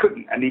he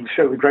couldn't, and he was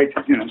so the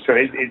greatest, So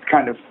it's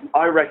kind of.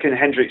 I reckon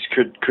Hendrix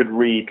could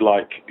read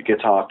like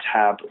guitar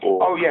tab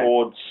or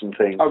chords and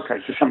things. Okay,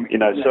 so something.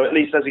 So at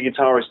least as a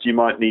guitarist, you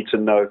might need to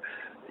know.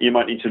 You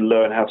might need to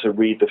learn how to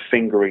read the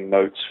fingering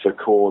notes for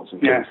chords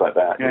and things like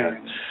that.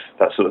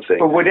 That sort of thing.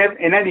 But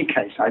in any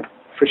case,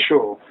 for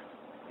sure,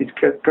 it's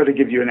got to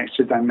give you an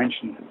extra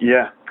dimension.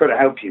 Yeah. Got to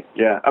help you.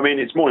 Yeah. I mean,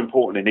 it's more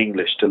important in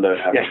English to learn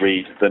how to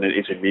read than it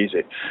is in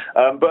music.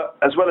 But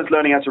as well as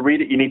learning how to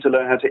read it, you need to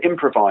learn how to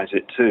improvise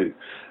it too,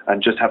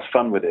 and just have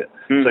fun with it.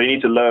 So you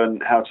need to learn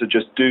how to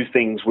just do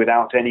things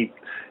without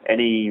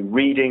any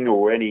reading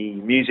or any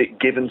music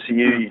given to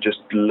you. You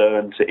just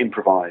learn to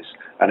improvise,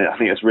 and I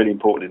think that's really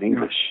important in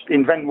English.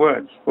 Invent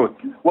words.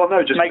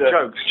 Just make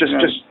jokes.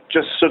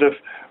 Just sort of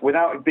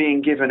without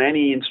being given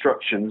any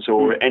instructions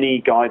or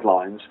any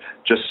guidelines,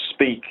 just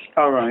speak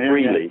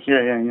freely.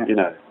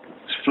 Yeah.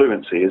 It's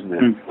fluency, isn't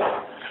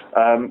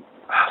it?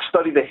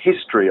 Study the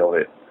history of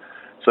it.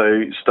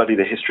 So study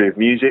the history of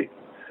music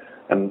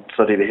and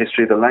study the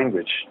history of the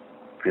language.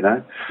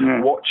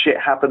 Watch it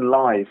happen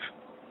live.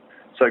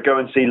 So go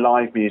and see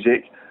live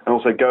music, and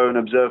also go and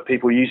observe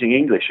people using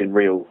English in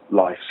real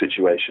life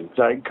situations.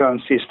 Like go and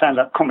see a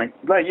stand-up comic.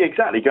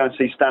 Exactly. Go and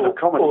see stand-up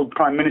comedy. Or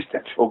Prime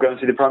Minister. Or go and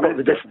see the Prime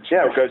Minister. The difference.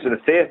 Yeah, or go to the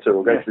theatre,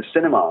 or go to the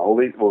cinema.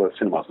 The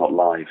cinema's not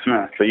live,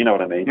 but you know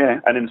what I mean. Yeah.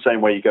 And in the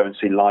same way, you go and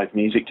see live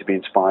music to be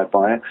inspired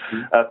by it.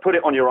 Put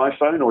it on your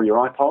iPhone or your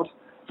iPod.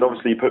 So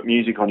obviously you put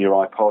music on your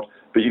iPod,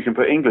 but you can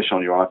put English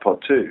on your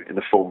iPod too, in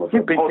the form of.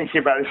 You've been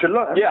thinking about this a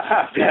lot.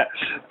 Yeah.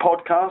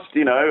 Podcast,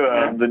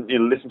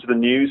 listen to the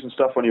news and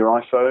stuff on your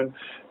iPhone.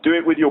 Do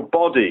it with your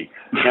body.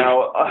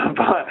 Now,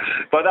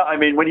 by that I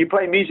mean when you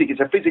play music,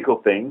 it's a physical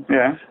thing.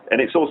 Yeah. And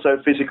it's also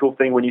a physical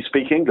thing when you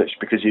speak English,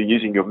 because you're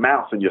using your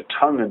mouth and your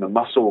tongue and the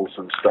muscles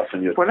and stuff,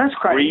 and you're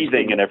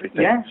breathing and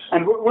everything. Yeah.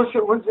 And what's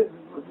it?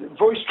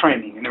 Voice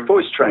training.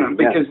 Voice training.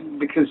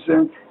 Because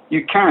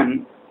you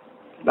can.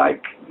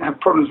 like have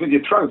problems with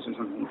your throat or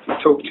something if you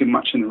talk too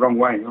much in the wrong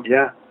way.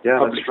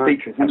 Public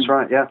speakers. That's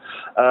right. Yeah.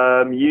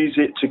 Use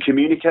it to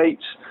communicate.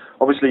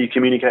 Obviously, you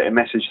communicate a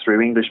message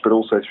through English, but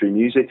also through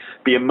music.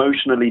 Be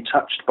emotionally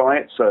touched by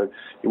it. So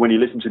when you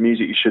listen to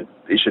music,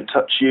 it should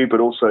touch you, but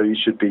also you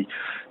should be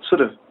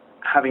sort of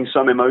having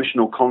some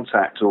emotional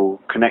contact or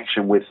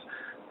connection with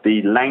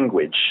the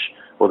language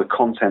or the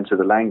content of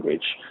the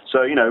language.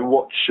 So,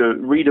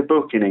 read a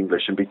book in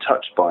English and be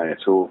touched by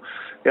it, or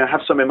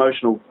have some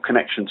emotional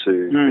connection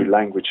to the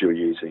language you're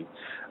using.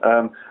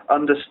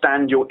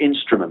 Understand your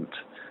instrument.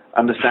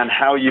 Understand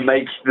how you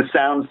make the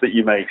sounds that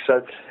you make.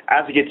 So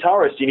as a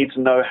guitarist, you need to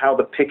know how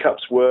the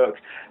pickups work,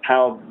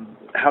 how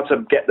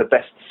to get the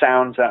best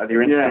sounds out of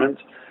your instrument.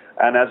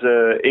 And as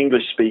an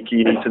English speaker,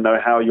 you need to know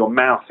how your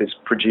mouth is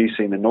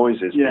producing the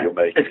noises that you're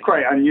making. It's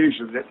quite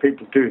unusual that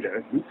people do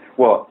that.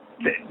 What?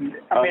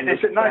 I mean,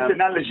 it's a nice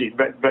analogy,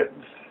 but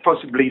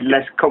possibly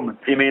less common.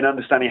 You mean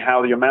understanding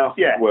how your mouth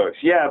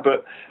works? Yeah,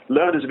 but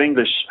learners of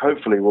English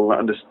hopefully will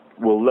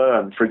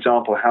learn, for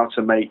example, how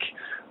to make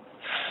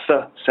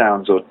th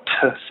sounds or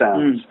t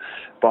sounds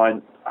by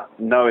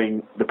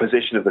knowing the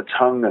position of the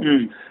tongue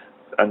and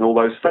all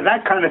those things. But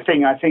that kind of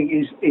thing, I think,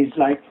 is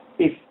like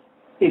if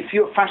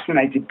you're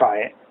fascinated by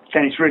it,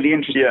 then it's really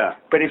interesting. Yeah.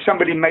 But if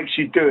somebody makes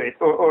you do it,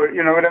 or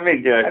you know what I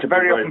mean? Yeah,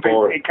 very often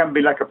it can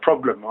be like a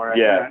problem. Or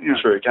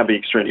true. It can be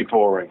extremely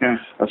boring. Yeah.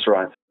 That's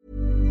right.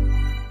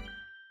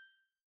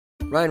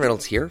 Ryan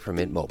Reynolds here from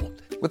Mint Mobile.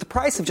 With the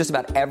price of just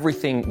about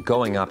everything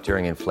going up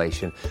during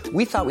inflation,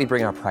 we thought we'd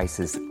bring our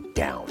prices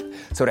down.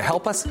 So to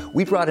help us,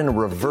 we brought in a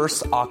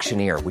reverse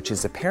auctioneer, which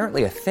is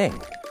apparently a thing.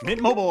 Mint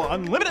Mobile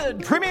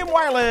Unlimited Premium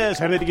Wireless.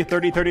 How to get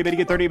 30, 30, bit to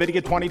get 30, bit to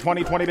get 20,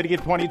 20, 20, bit to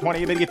get 20,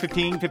 20, bit to get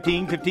 15,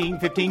 15, 15,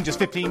 15, just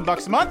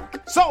 $15 a month?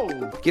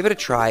 Sold! Give it a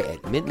try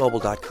at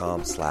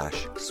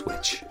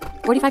mintmobile.com/switch.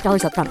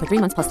 $45 up front for 3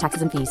 months plus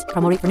taxes and fees.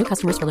 Promo rate for new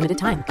customers for limited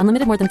time.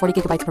 Unlimited more than 40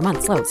 gigabytes per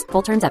month. Slows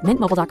full terms at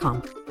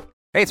mintmobile.com.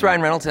 Hey, it's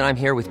Ryan Reynolds, and I'm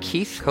here with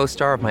Keith,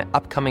 co-star of my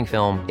upcoming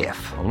film,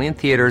 If, only in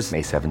theaters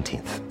May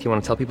 17th. Do you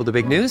want to tell people the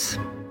big news?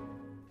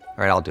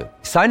 All right, I'll do it.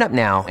 Sign up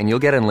now and you'll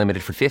get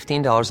unlimited for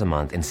 $15 a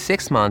month and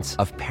 6 months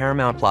of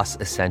Paramount Plus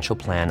Essential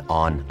Plan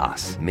on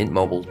us.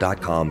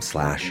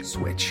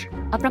 mintmobile.com/switch.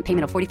 Upfront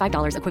payment of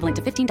 $45 equivalent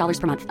to $15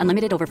 per month.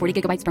 Unlimited over 40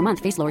 gigabytes per month.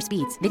 Face lower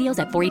speeds. Videos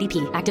at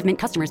 480p. Active Mint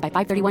customers by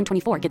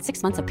 531.24 get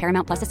 6 months of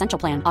Paramount Plus Essential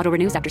Plan. Auto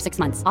renews after 6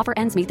 months. Offer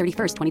ends May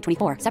 31st,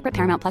 2024. Separate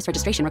Paramount Plus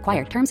registration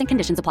required. Terms and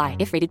conditions apply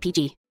if rated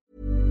PG.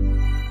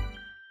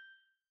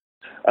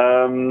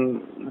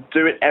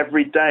 Do it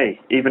every day,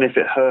 even if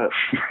it hurts.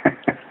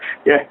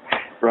 Yeah.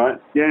 Right?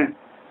 Yeah.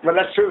 Well,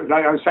 that's true.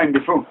 Like I was saying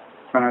before,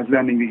 when I was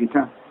learning the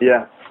guitar.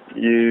 Yeah.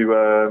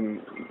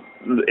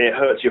 It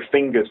hurts your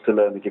fingers to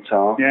learn the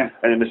guitar. Yeah.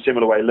 And in a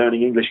similar way,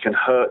 learning English can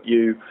hurt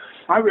you.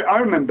 I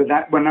remember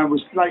that when I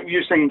was, like you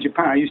were saying in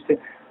Japan,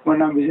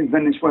 when I was in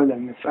Venezuela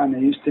in the fan, I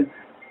used to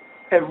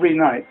every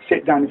night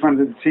sit down in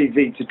front of the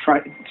TV to try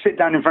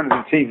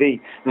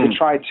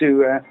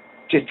to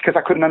just because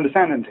I couldn't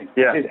understand anything.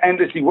 Yeah. Just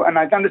endlessly, and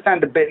I'd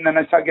understand a bit, and then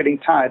I start getting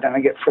tired, and I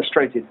get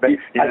frustrated. But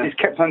I just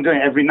kept on doing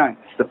it every night.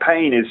 The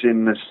pain is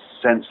in the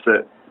sense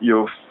that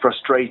you're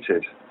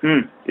frustrated,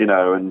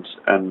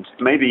 and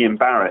maybe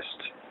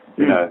embarrassed,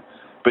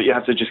 but you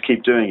have to just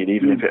keep doing it,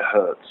 even if it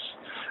hurts.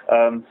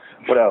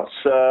 What else?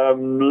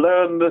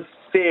 Learn the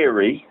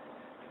theory.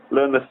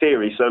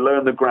 So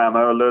learn the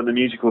grammar, or learn the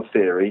musical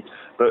theory,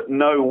 but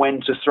know when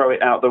to throw it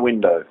out the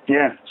window.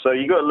 Yeah. So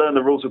you've got to learn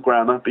the rules of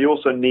grammar, but you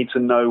also need to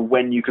know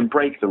when you can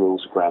break the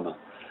rules of grammar.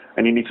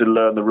 And you need to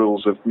learn the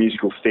rules of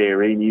musical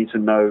theory, and you need to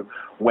know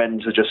when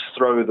to just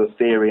throw the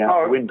theory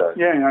out the window.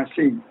 Yeah, I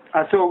see.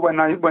 I thought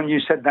when you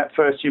said that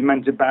first, you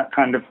meant about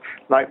kind of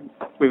like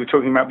we were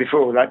talking about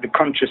before, like the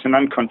conscious and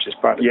unconscious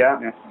part of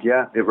it.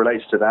 Yeah, it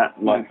relates to that,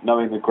 like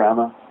knowing the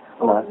grammar.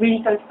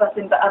 Really sorry for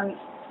fussing, but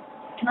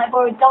can I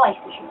borrow dice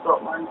if you've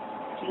got one?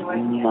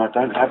 I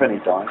don't have any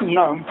dice.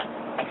 No,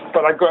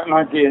 but I got an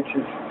idea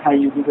to how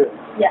you can do it.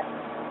 Yeah.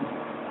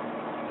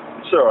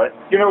 It's all right.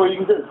 You know what you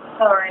can do?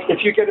 Sorry.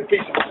 If you get a piece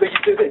of, so you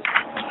do this.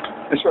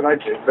 That's what I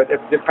do, but it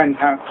depends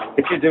how,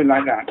 if you do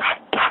like that.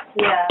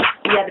 Yeah,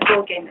 the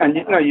board game. And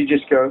you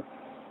just go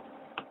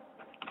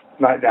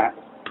like that,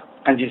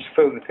 and you just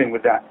fill the thing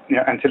with that,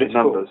 until it's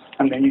numbers. Full.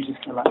 And then you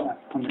just go like that,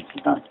 and it's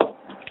done.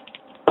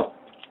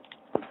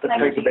 That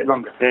takes a bit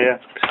longer. Yeah.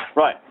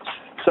 Right.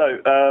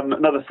 So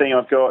another thing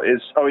I've got is,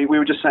 we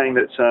were just saying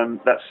that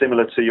that's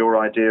similar to your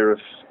idea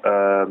of,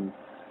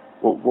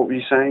 what were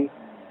you saying?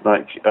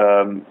 Like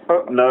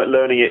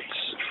learning it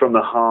from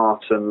the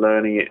heart and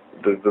learning it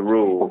the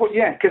rules. Well,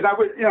 yeah, because I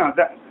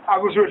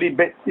was really a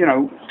bit,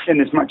 in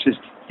as much as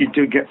you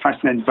do get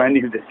fascinated by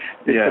any of the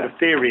sort of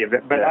theory of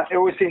it, but it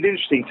always seemed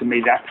interesting to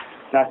me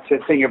that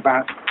thing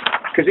about,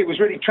 because it was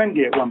really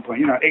trendy at one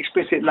point,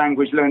 explicit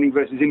language learning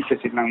versus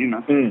implicit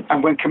language,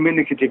 and when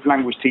communicative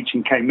language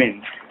teaching came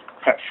in,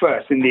 at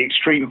first, in the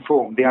extreme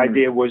form, the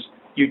idea was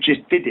you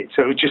just did it.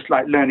 So it was just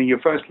like learning your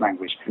first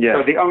language.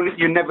 Yeah. So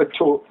you never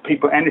taught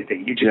people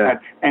anything. You just had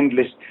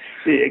endless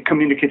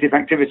communicative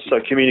activities. So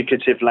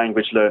communicative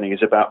language learning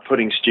is about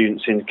putting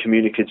students in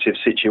communicative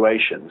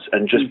situations,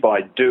 and just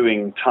by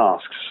doing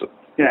tasks, for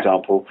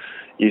example,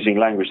 using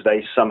language,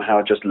 they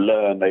somehow just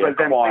learn, they acquire.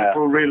 But then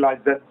people realise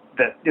that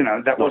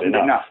wasn't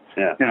enough.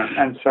 Yeah.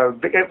 And so,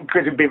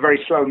 because it would be a very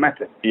slow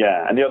method.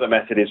 Yeah, and the other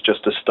method is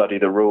just to study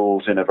the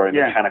rules in a very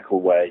mechanical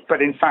way.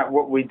 But in fact,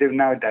 what we do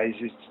nowadays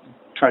is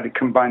try to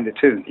combine the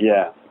two.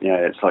 Yeah,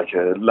 it's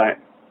like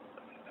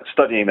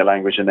studying the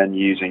language and then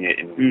using it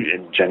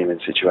in genuine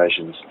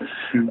situations.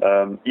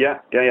 So,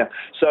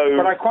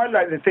 but I quite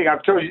like the thing,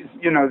 I've told you,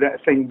 that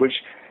thing which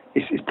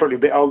is probably a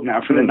bit old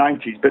now, from the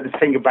 90s, but the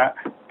thing about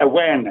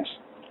awareness.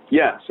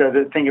 Yeah. So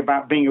the thing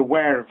about being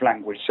aware of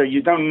language. So you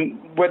don't,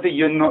 whether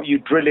you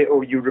drill it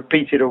or you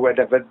repeat it or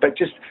whatever, but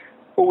just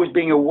always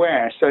being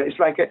aware. So it's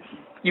like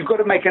you've got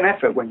to make an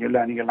effort when you're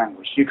learning a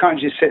language. You can't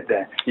just sit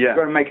there. Yeah. You've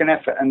got to make an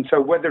effort. And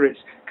so whether it's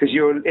because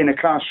you're in a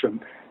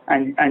classroom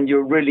and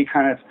you're really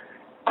kind of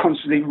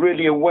constantly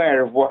really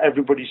aware of what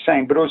everybody's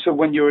saying, but also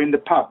when you're in the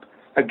pub,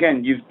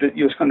 again,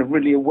 you're kind of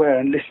really aware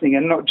and listening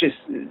and not just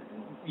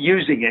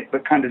using it,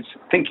 but kind of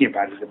thinking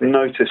about it a bit.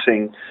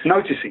 Noticing.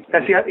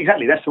 That's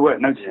the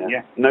word, noticing,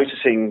 yeah.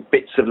 Noticing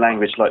bits of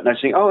language, like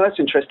noticing, oh, that's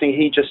interesting,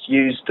 he just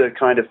used a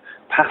kind of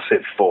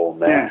passive form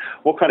there. Yeah.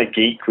 What kind of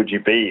geek would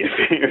you be if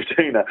you were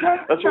doing that?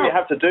 That's what you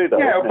have to do, though.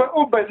 Yeah,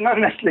 but not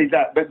necessarily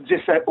that, but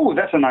just say, oh,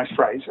 that's a nice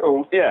phrase,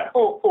 or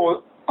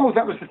oh,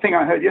 that was the thing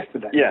I heard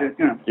yesterday.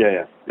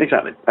 Yeah,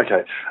 exactly.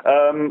 Okay.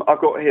 I've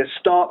got here,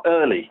 start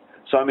early.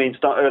 So, I mean,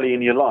 start early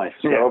in your life.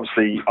 So,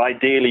 obviously,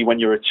 ideally when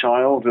you're a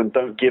child, and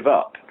don't give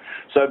up.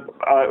 So,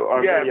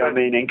 I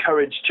mean,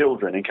 encourage your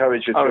children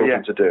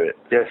to do it.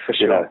 Yes, for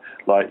sure.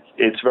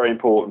 It's very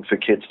important for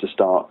kids to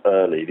start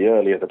early. The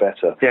earlier, the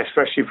better. Yeah,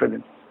 especially for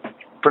the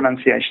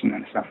pronunciation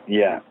and stuff.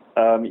 Yeah.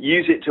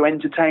 Use it to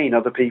entertain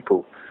other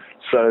people.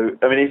 So,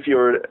 I mean, if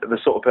you're the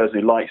sort of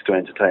person who likes to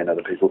entertain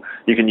other people,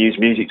 you can use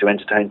music to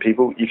entertain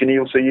people. You can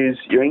also use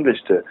your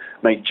English to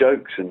make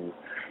jokes and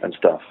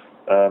stuff.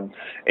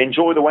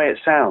 Enjoy the way it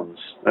sounds.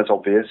 That's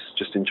obvious.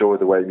 Just enjoy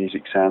the way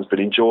music sounds, but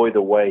enjoy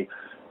the way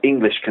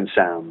English can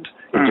sound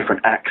in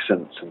different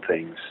accents and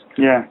things.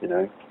 Yeah.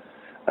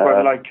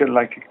 Well, like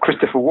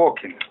Christopher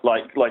Walken.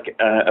 Like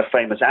a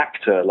famous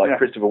actor like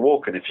Christopher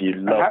Walken, if you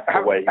love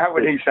the way... How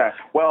would he sound?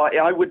 Well,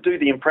 I would do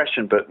the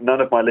impression, but none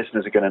of my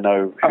listeners are going to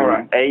know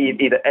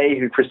either A,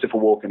 who Christopher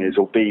Walken is,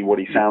 or B, what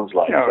he sounds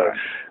like.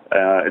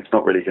 It's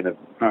not really going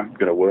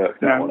to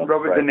work.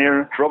 Robert De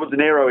Niro. Robert De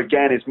Niro,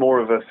 again, is more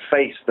of a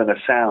face than a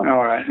sound.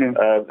 All right.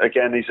 Yeah.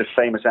 Again, these are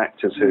famous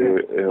actors who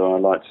I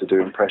like to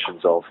do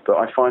impressions of, but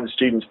I find the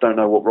students don't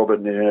know what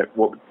Robert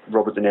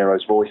De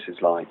Niro's voice is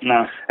like.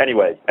 No.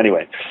 Anyway.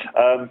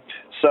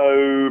 So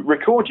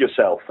record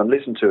yourself and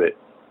listen to it.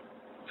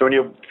 So when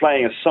you're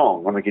playing a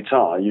song on the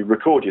guitar, you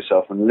record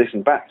yourself and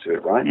listen back to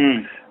it, right?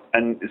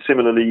 And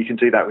similarly, you can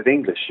do that with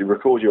English. You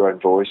record your own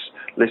voice,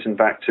 listen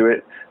back to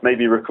it,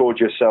 maybe record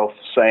yourself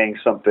saying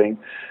something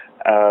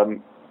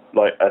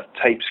like a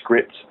tape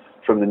script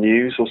from the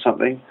news or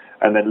something,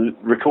 and then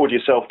record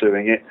yourself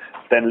doing it,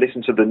 then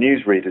listen to the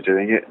newsreader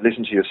doing it,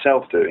 listen to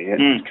yourself doing it,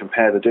 and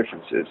compare the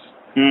differences.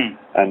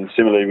 And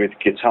similarly with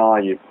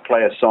guitar, you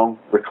play a song,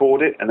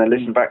 record it, and then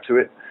listen back to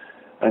it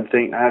and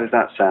think, how does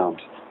that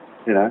sound?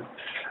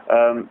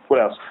 What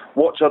else?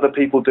 Watch other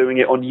people doing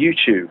it on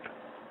YouTube.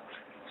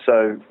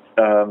 So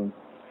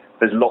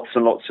there's lots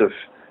and lots of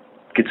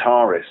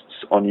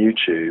guitarists on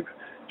YouTube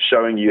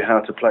showing you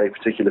how to play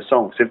particular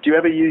songs. So do you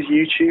ever use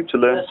YouTube to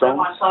learn songs?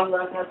 My son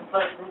learned how to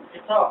play the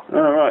guitar.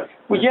 Oh, right.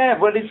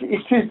 Well,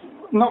 it's just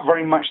not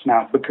very much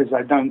now because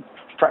I don't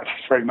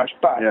practice very much,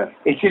 but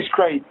it is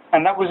great.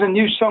 And that was a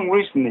new song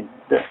recently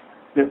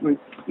that we,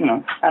 and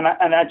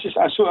I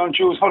saw it on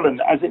Jules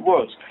Holland as it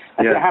was.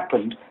 As it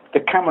happened, the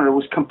camera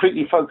was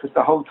completely focused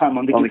the whole time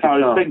on the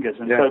guitar's fingers,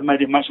 and so it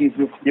made it much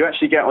easier. You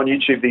actually get on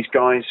YouTube these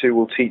guys who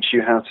will teach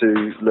you how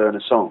to learn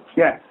a song.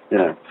 Yeah.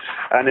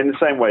 And in the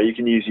same way, you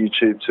can use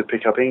YouTube to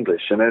pick up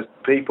English, and there's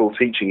people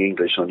teaching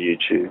English on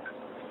YouTube.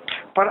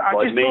 But I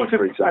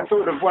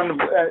thought of one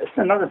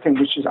another thing,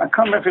 which is I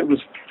can't remember if it was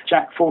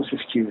Jack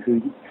Fortescue who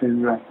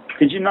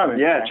did you know him?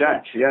 Yeah,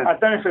 Jack. Yeah. I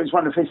don't know if it was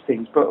one of his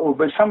things, but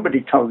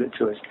somebody told it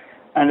to us.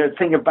 And the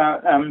thing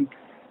about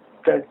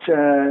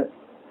that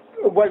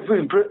what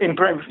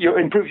improve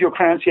your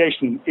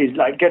pronunciation is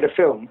like get a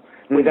film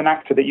with an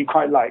actor that you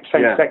quite like,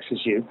 same sex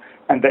as you,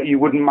 and that you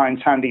wouldn't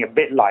mind sounding a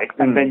bit like,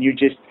 and then you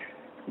just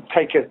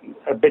take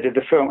a bit of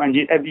the film and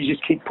you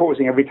just keep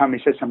pausing every time he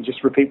says something,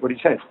 just repeat what he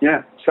says.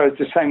 Yeah. So it's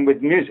the same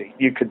with music.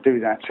 You could do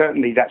that.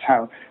 Certainly that's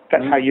how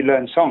you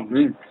learn songs.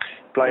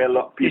 play a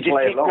lot. You just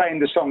keep playing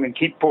the song and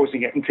keep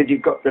pausing it until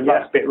you've got the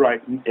last bit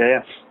right.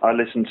 Yeah. I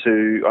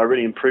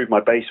really improved my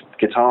bass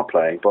guitar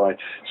playing by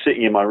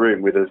sitting in my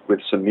room with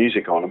some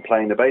music on and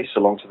playing the bass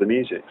along to the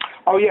music.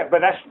 Oh yeah,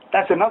 but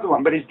that's another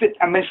one. But it's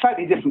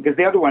slightly different because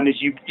the other one is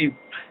you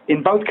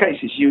in both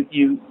cases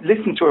you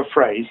listen to a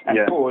phrase and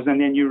pause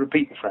and then you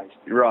repeat the phrase.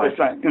 Right.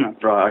 So it's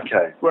like, Right.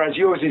 Okay. Whereas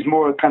yours is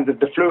more kind of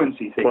the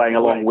fluency thing. Playing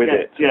along with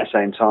it at the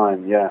same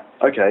time. Yeah.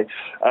 Okay.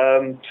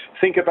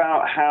 Think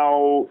about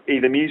how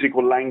either music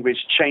or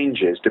language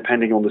changes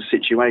depending on the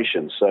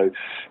situation. So,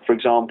 for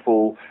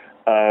example,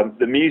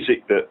 the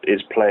music that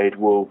is played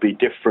will be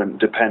different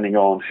depending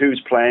on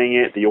who's playing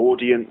it, the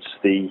audience,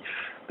 the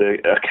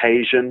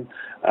occasion,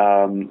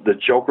 the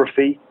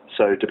geography.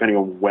 So depending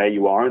on where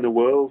you are in the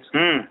world,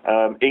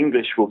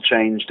 English will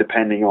change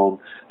depending on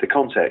the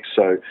context.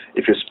 So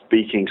if you're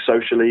speaking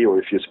socially or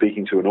if you're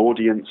speaking to an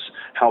audience,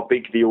 how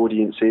big the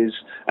audience is,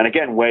 and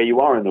again, where you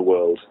are in the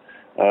world.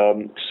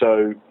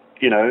 So,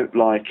 you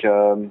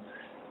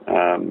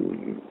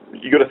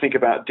got to think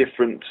about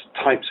different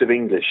types of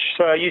English.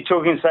 So are you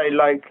talking, say,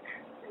 like,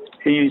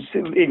 are you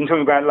even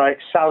talking about like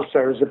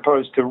salsa as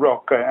opposed to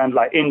rock and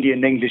like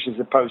Indian English as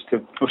opposed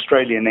to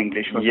Australian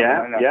English? Or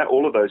something like that?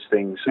 All of those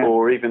things. Yeah.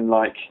 Or even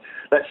like,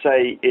 let's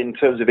say in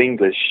terms of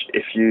English,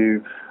 if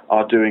you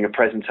are doing a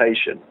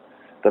presentation,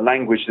 the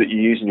language that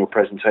you use in your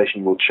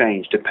presentation will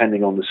change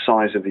depending on the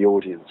size of the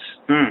audience,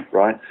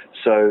 right?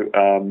 So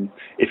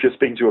if you're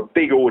speaking to a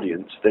big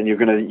audience, then you're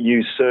going to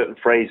use certain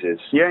phrases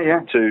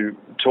to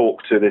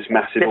talk to this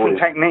massive audience. Different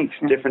techniques.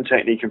 Yeah. Different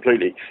technique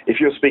completely.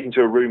 If you're speaking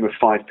to a room of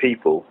 5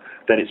 people,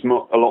 then it's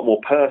a lot more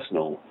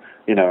personal,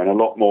 and a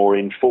lot more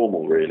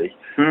informal, really.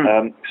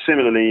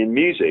 Similarly, in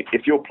music,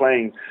 if you're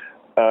playing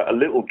a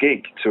little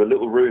gig to a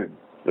little room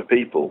of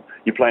people,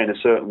 you play in a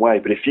certain way.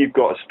 But if you've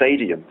got a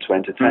stadium to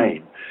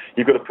entertain,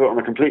 you've got to put on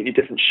a completely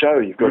different show.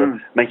 You've got to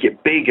make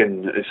it big,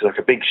 and it's like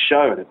a big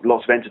show and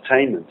lots of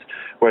entertainment.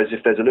 Whereas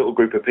if there's a little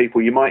group of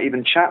people, you might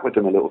even chat with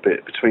them a little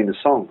bit between the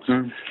songs.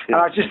 I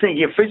was just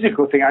thinking a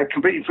physical thing. I'd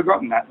completely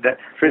forgotten that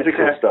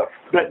physical stuff.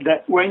 But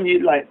that when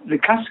you like the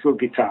classical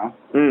guitar,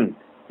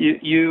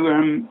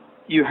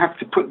 you have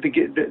to put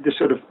the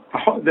sort of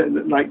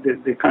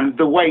the kind of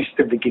the waist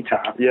of the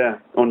guitar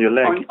on your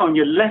leg, on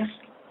your left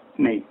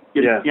knee.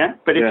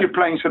 But if you're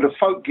playing sort of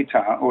folk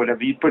guitar or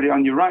whatever, you put it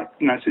on your right.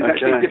 So it's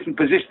actually a different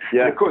position.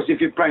 And of course,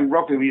 if you're playing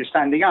rock, you're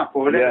standing up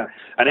or whatever.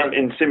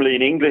 And similarly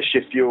in English,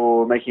 if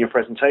you're making a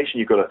presentation,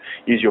 you've got to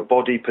use your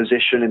body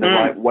position in the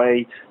right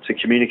way to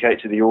communicate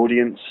to the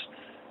audience.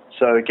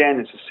 So again,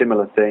 it's a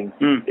similar thing.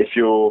 If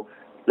you're,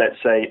 let's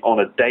say, on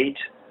a date,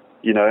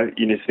 you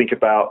need to think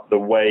about the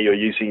way you're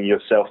using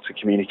yourself to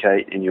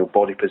communicate in your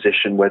body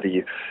position, whether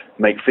you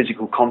make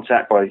physical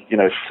contact by,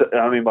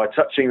 by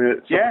touching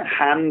the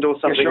hand or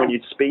something when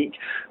you speak,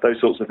 those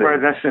sorts of things.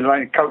 Well, that's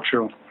like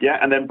cultural. Yeah,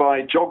 and then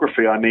by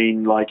geography, I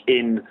mean, like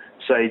in,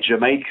 say,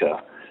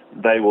 Jamaica,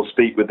 they will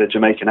speak with the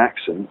Jamaican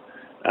accent.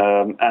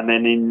 And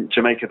then in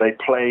Jamaica, they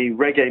play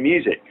reggae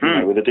music,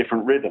 with a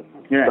different rhythm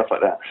and stuff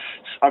like that.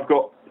 I've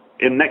got...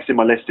 next in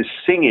my list is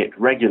sing it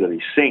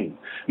regularly, sing.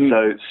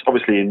 So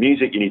obviously in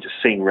music you need to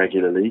sing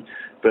regularly,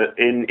 but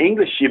in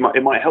English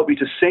it might help you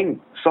to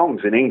sing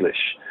songs in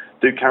English,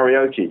 do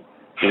karaoke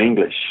in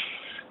English,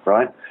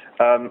 right?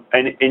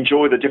 And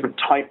enjoy the different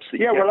types that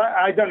you get. Well,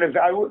 I don't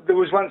know. There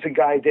was once a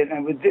guy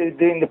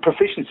doing the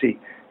proficiency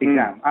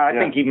exam. I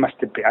think he must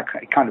have been,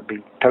 it can't be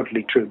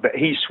totally true, but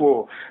he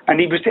swore. And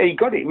he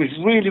got it. He was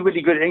really,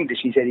 really good at English.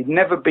 He said he'd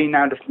never been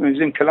out of, he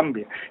was in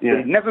Colombia.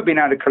 He'd never been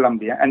out of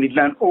Colombia, and he'd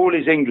learned all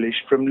his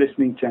English from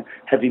listening to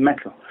heavy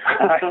metal.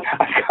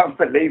 I can't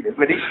believe it.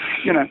 But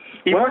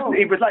he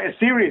was like a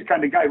serious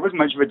kind of guy. He wasn't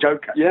much of a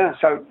joker. Yeah.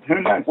 So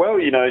who knows? Well,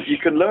 you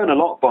can learn a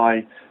lot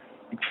by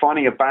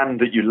finding a band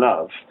that you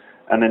love,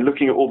 and then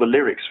looking at all the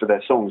lyrics for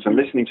their songs and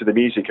listening to the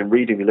music and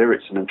reading the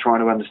lyrics and then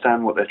trying to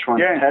understand what they're trying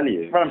to tell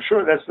you. Well, I'm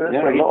sure that's a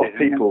lot of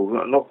people,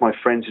 a lot of my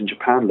friends in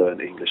Japan learn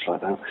English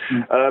like that.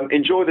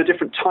 Enjoy the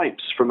different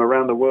types from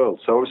around the world.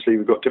 So obviously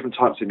we've got different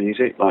types of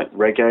music, like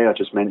reggae, I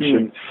just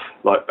mentioned,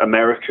 like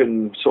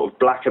American, sort of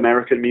black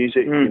American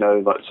music,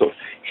 like sort of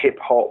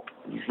hip-hop,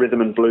 rhythm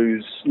and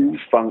blues,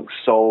 funk,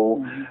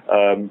 soul,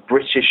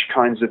 British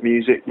kinds of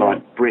music,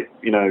 like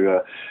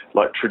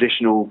like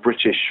traditional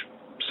British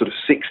sort of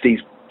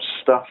 60s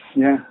stuff.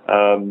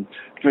 All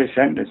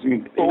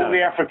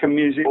the African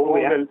music, all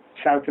the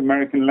South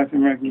American, Latin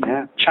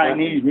American,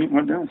 Chinese music,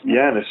 what else?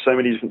 There's so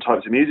many different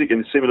types of music,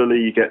 and similarly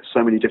you get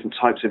so many different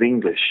types of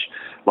English,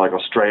 like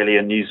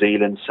Australia, New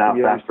Zealand, South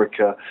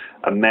Africa,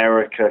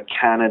 America,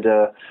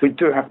 Canada. We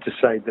do have to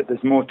say that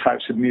there's more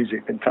types of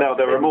music than types. No,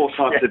 there are more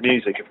types of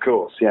music, of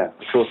course, of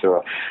course there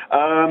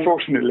are.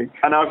 Fortunately.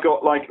 And I've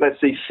got, like,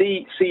 let's see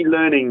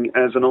learning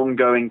as an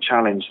ongoing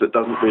challenge that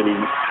doesn't really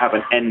have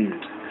an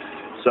end.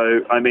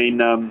 So, I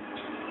mean,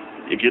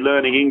 if you're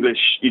learning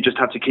English, you just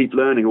have to keep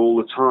learning all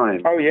the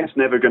time. Oh, yeah. It's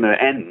never going to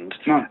end.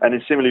 No. And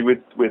it's similarly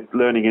with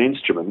learning an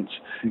instrument,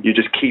 you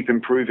just keep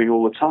improving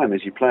all the time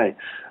as you play.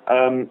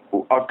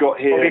 I've got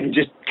here... Or even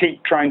just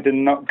keep trying to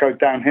not go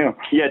downhill.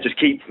 Yeah, just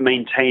keep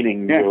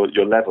maintaining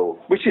your level.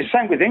 Which is the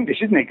same with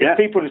English, isn't it? Because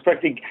people,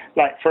 especially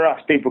like for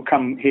us, people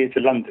come here to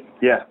London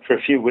for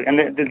a few weeks. And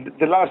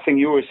the last thing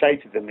you always say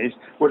to them is,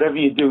 whatever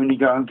you do when you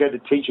go and get a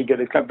teacher, get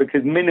a club,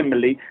 because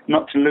minimally,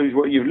 not to lose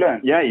what you've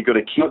learned. Yeah, you've got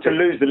to keep not to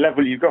lose the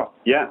level you got.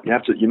 Yeah,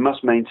 you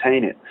must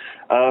maintain it.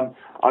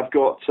 I've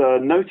got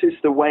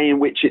noticed the way in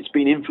which it's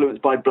been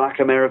influenced by Black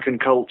American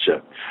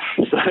culture.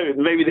 So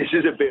maybe this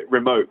is a bit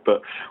remote,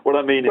 but what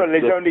I mean is... Well,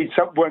 there's only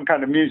one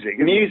kind of music.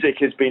 Music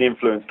has been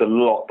influenced a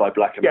lot by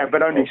Black American culture. Yeah,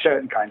 but only culture.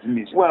 certain kinds of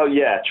music. Well,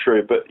 yeah,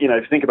 true. But, if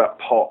you think about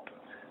pop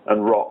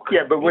and rock...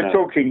 Yeah, but we're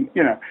talking,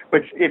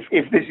 but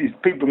if this is...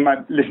 People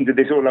might listen to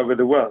this all over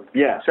the world.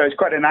 Yeah. So it's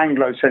quite an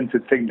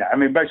Anglo-centred thing now. I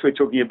mean, basically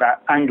we're talking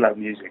about Anglo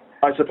music.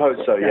 I suppose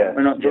so, yeah.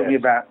 We're not talking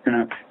about,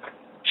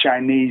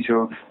 Chinese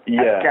or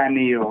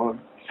Afghani or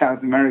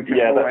South American.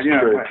 Yeah, that's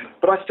true.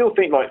 But I still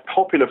think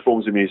popular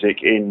forms of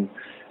music in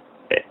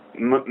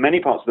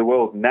many parts of the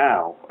world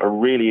now are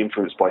really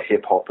influenced by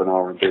hip hop and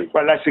R&B.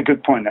 Well, that's a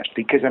good point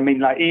actually, because I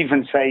mean,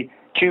 even say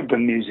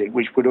Cuban music,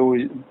 which would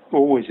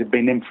always have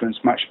been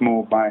influenced much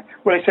more by.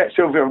 Well, except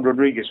Silvio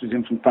Rodriguez was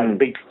influenced by the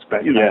Beatles,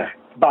 but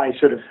by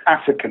sort of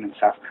African and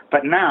stuff.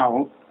 But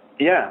now,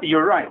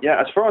 you're right. Yeah,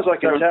 as far as I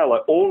can tell,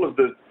 all of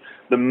the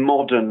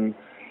modern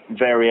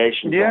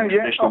variations on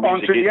traditional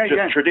music is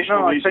just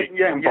traditional music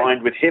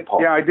combined with hip hop.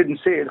 Yeah, I didn't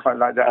see it quite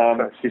like that at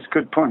first. It's a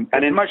good point.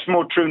 And it's much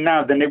more true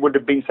now than it would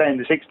have been, say, in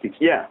the 60s.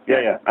 Yeah,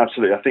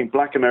 absolutely. I think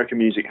Black American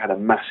music had a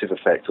massive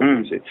effect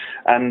on music.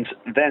 And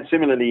then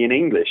similarly in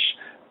English,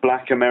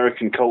 Black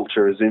American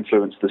culture has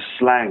influenced the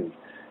slang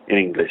in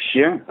English.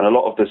 Yeah. And a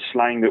lot of the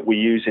slang that we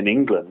use in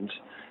England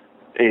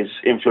is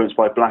influenced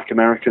by Black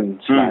American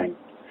slang,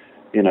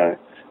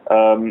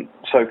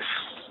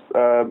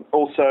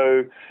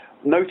 also...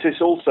 Notice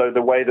also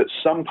the way that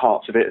some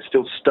parts of it are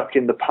still stuck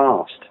in the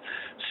past.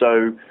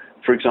 So,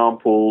 for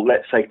example,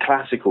 let's say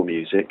classical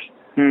music.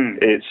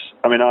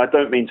 I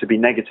don't mean to be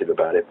negative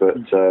about it, but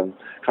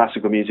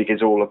classical music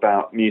is all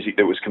about music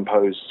that was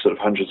composed sort of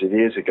hundreds of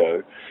years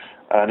ago.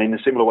 And in a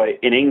similar way,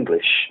 in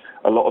English,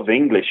 a lot of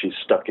English is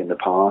stuck in the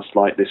past,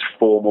 like this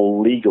formal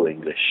legal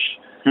English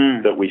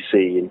that we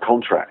see in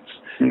contracts.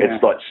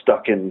 It's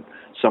stuck in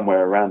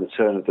somewhere around the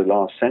turn of the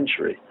last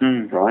century,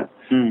 right?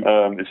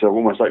 It's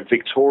almost like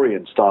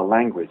Victorian-style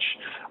language.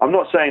 I'm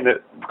not saying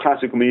that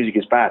classical music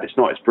is bad. It's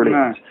not. It's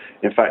brilliant.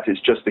 No. In fact, it's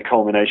just the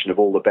culmination of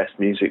all the best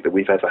music that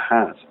we've ever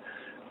had.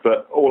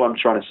 But all I'm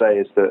trying to say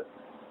is that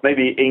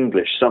maybe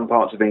some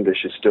parts of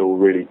English is still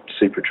really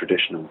super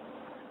traditional.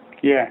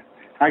 Yeah.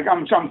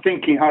 I'm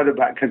thinking hard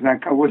about it because I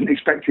wasn't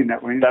expecting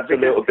that one. That's a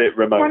little bit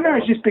remote. Well, no,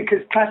 it's just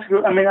because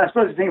classical... I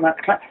suppose the thing about...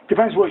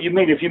 depends what you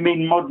mean. If you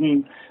mean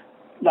modern,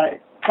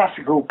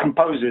 classical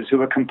composers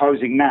who are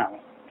composing now.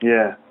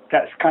 Yeah.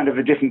 That's kind of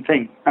a different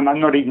thing. And I'm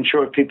not even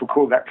sure if people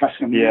call that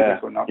classical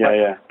music or not.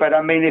 But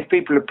if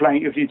people are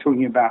playing... If you're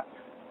talking about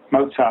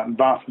Mozart and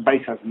Bach and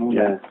Beethoven and all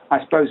that, I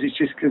suppose it's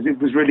just because it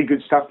was really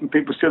good stuff and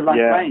people still like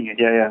playing it.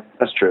 Yeah,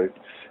 that's true.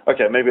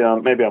 Okay, maybe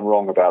I'm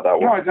wrong about that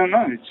one. No, I don't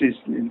know. It's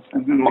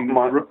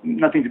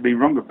nothing to be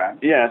wrong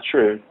about. Yeah,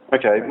 true.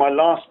 Okay, my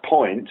last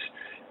point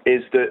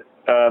is that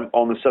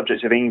on the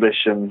subject of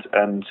English and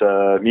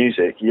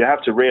music, you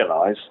have to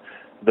realise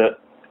that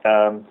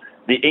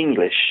the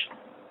English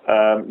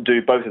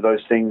do both of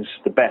those things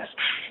the best.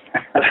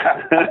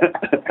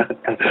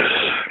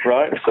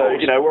 Right? So,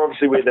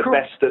 we're the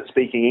best at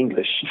speaking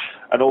English,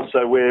 and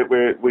also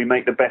we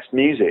make the best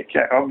music.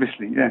 Yeah,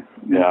 obviously,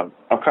 Yeah,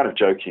 I'm kind of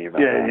joking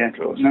about that, of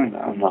course.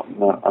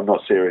 No. I'm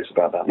not serious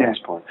about that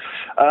last point.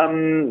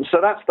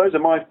 So those are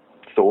my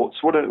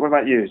thoughts. What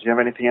about you? Do you have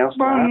anything else?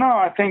 Well, no,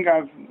 I think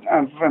I've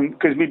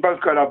because we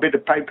both got our bit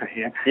of paper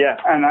here. Yeah.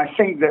 And I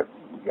think that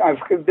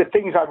the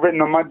things I've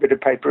written on my bit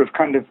of paper have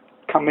kind of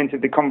come into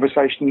the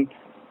conversation.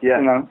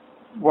 Yeah.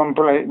 One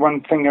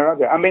thing or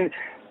other. I mean,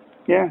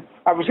 I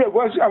was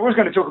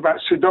going to talk about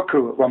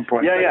Sudoku at one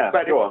point.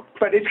 But go on.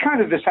 But it's kind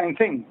of the same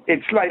thing.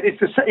 It's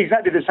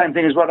exactly the same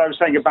thing as what I was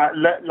saying about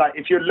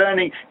if you're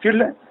learning as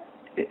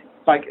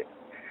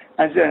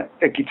a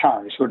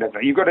guitarist or whatever,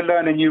 you've got to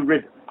learn a new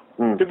rhythm.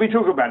 Did we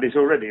talk about this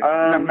already?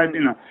 No, maybe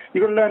not.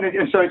 You've got to learn it,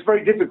 and so it's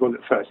very difficult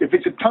at first. If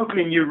it's a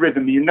totally new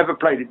rhythm, you've never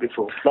played it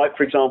before. Like,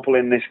 for example,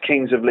 in this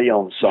Kings of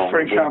Leon song,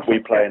 for example, we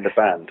play in the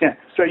band. Yeah.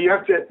 So you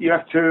have to.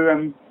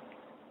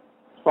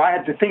 I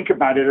had to think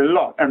about it a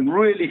lot and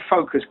really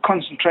focus,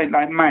 concentrate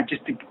like mad,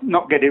 just to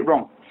not get it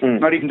wrong.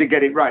 Not even to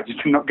get it right,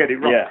 just to not get it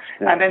wrong. Yeah.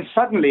 And then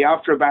suddenly,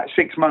 after about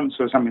 6 months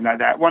or something like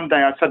that, one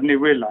day I suddenly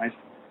realized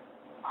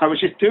I was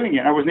just doing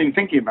it. I wasn't even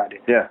thinking about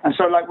it. Yeah. And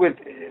so, with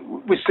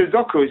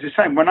Sudoku, it's the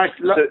same. When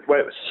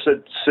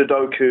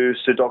Sudoku,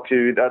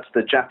 that's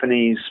the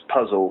Japanese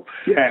puzzle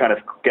kind of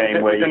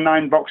game where the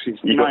 9 boxes.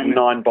 You've got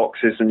 9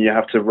 boxes, and you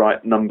have to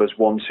write numbers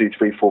 1, 2,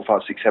 3, 4,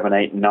 5, 6, 7,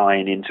 8,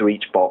 9 into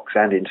each box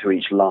and into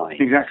each line.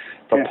 Exactly.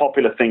 The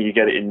popular thing, you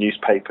get it in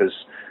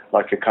newspapers,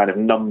 like a kind of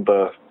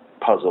number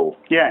puzzle.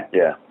 Yeah.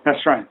 Yeah.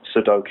 That's right.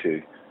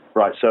 Sudoku.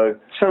 Right, so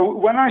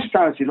when I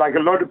started, like a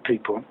lot of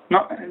people,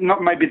 not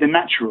maybe the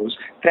naturals,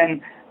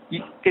 then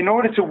in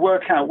order to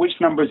work out which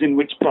number is in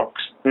which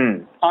box,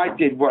 I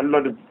did what a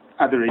lot of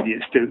other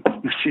idiots do,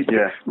 which is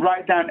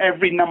write down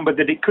every number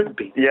that it could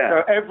be. Yeah.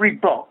 So every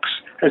box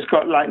has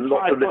got like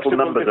lots 5 of little possible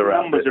numbers different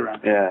around. numbers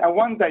around. Yeah. And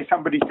one day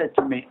somebody said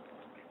to me,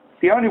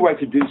 the only way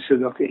to do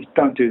Sudoku is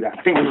don't do that.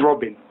 I think it was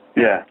Robin.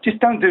 Yeah. Just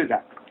don't do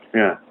that.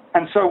 Yeah.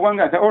 And so one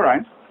day I thought, all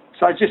right.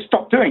 So I just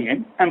stopped doing it,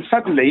 and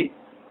suddenly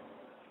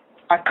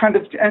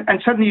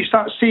suddenly you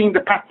start seeing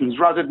the patterns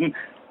rather than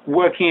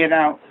working it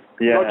out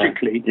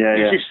logically.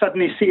 You just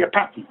suddenly see a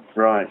pattern.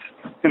 Right.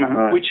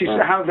 Which is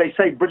how they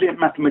say brilliant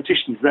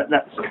mathematicians.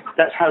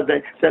 That's how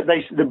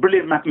the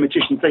brilliant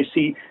mathematicians, they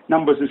see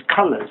numbers as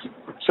colours.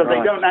 So they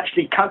don't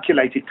actually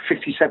calculate it.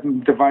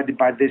 57 divided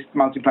by this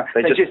multiplied.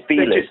 They just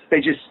feel it.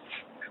 They just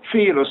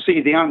feel or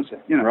see the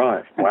answer.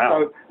 Right.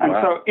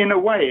 So in a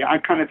way, I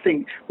kind of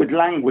think with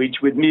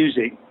language, with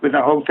music, with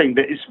the whole thing,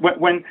 that is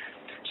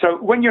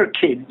when you're a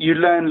kid, you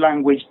learn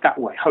language that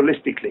way,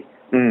 holistically.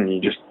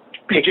 You just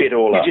pick it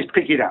all up. You just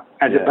pick it up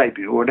as a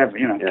baby or whatever,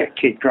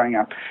 kid growing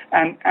up.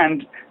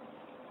 And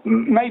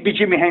maybe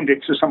Jimi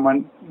Hendrix or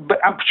someone, but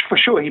I'm for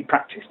sure he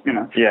practiced,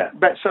 Yeah.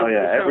 But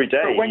every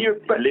day but when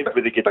you live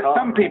with the guitar. But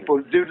some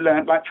people do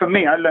learn, like for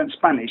me, I learned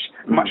Spanish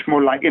much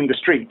more like in the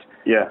street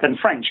than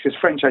French, because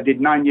French I did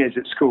 9 years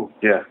at school.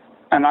 Yeah.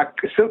 And I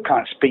still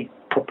can't speak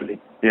properly.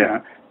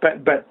 Yeah.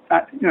 But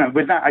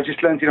with that, I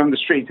just learned it on the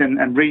street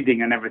and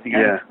reading and everything.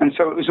 And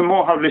so it was a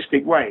more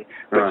holistic way.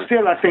 But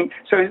still, I think,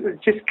 so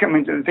just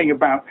coming to the thing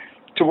about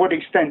to what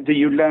extent do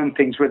you learn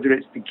things, whether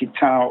it's the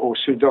guitar or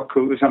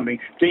Sudoku or something,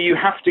 do you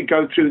have to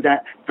go through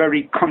that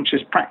very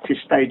conscious practice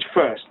stage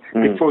first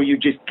before you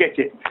just get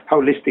it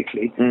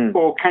holistically?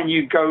 Or can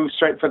you go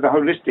straight for the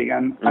holistic?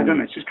 And I don't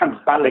know, it's just kind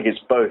of balance. I think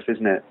it's both,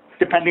 isn't it?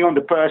 Depending on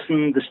the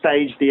person, the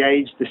stage, the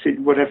age,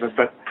 whatever.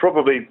 But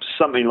probably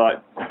something like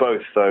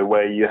both, though,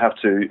 where you have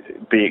to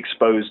be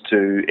exposed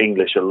to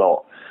English a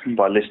lot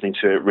by listening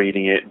to it,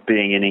 reading it,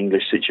 being in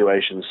English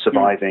situations,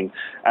 surviving,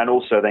 and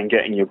also then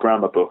getting your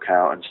grammar book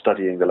out and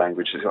studying the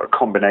language. It's got a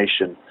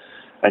combination,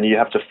 and you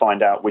have to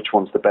find out which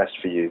one's the best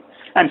for you.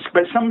 But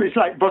it's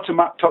like bottom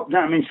up, top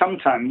down. I mean,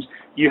 sometimes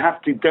you have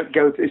to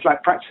go. It's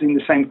like practicing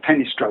the same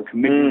tennis stroke a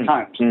million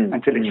times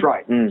until it's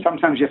right.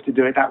 Sometimes you have to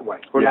do it that way,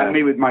 or like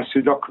me with my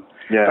Sudoku.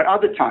 But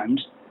other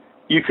times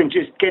you can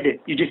just get it.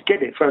 You just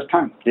get it first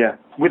time. Yeah.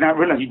 Without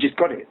realizing, you just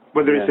got it.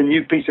 Whether it's a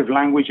new piece of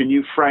language, a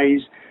new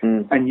phrase,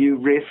 a new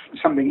riff,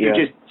 something. You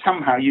just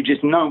somehow you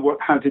just know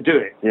how to do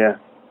it. Yeah.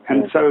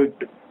 And so,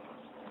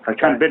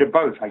 kind of a bit of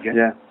both, I guess.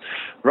 Yeah.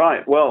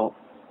 Right. Well.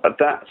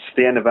 That's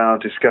the end of our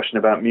discussion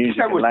about music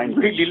and language.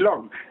 That was really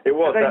long. It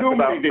was.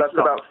 That's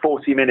about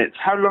 40 minutes.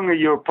 How long are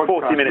your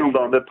podcasts? 40 minutes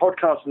long. The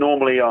podcasts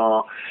normally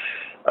are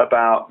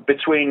about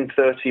between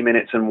 30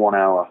 minutes and 1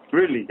 hour.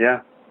 Really?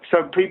 Yeah.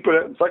 So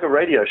it's like a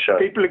radio show.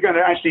 People are going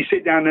to actually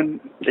sit down and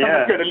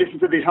someone's going to listen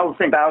to this whole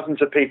thing.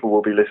 Thousands of people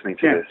will be listening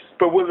to this.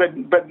 But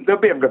they'll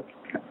be able to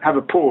have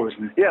a pause.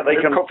 And they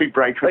can coffee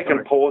break. They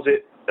can pause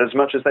it as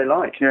much as they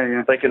like.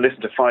 Yeah. They can listen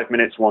to 5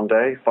 minutes one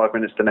day, 5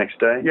 minutes the next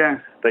day. Yeah.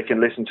 They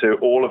can listen to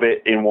all of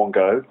it in one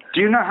go.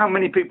 Do you know how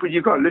many people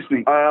you've got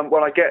listening?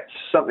 Well, I get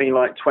something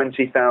like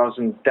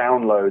 20,000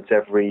 downloads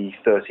every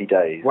 30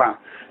 days. Wow.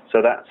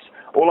 So that's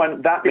all.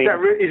 That means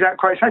is that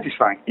quite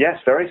satisfying? Yes,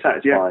 very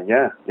satisfying.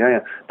 Yeah.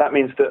 That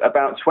means that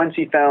about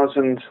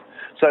 20,000.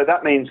 So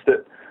that means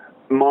that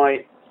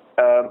my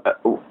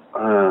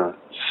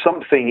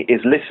something is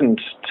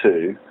listened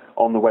to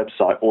on the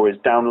website or is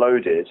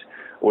downloaded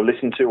or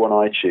listened to on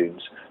iTunes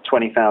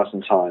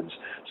 20,000 times.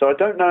 So I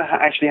don't know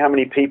actually how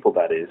many people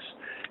that is.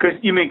 Because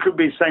you mean it could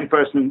be the same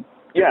person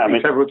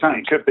several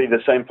times? It could be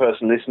the same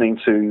person listening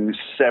to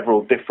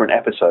several different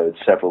episodes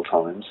several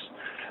times.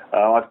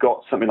 I've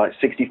got something like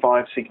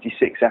 65,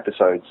 66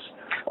 episodes.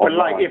 But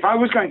if I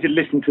was going to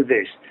listen to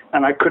this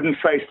and I couldn't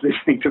face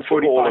listening to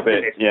 45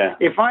 minutes,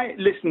 if I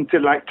listened to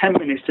 10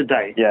 minutes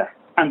today,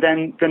 and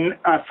then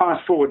I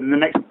fast forward in the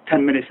next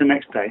 10 minutes the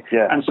next day,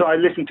 and so I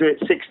listened to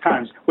it 6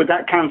 times, would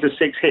that count as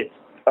 6 hits?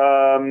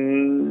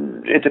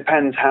 It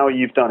depends how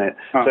you've done it.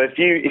 Oh. So if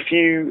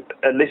you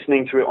are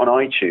listening to it on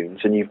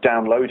iTunes and you've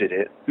downloaded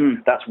it,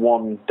 that's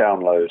one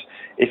download.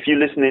 If you're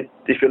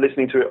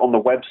listening to it on the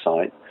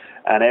website,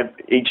 and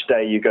each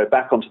day you go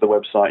back onto the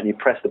website and you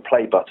press the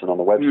play button on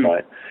the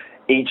website,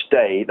 each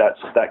day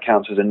that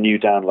counts as a new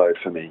download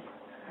for me.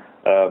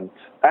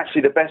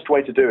 Actually, the best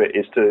way to do it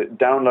is to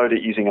download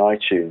it using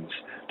iTunes,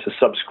 to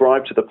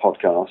subscribe to the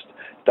podcast,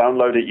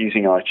 download it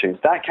using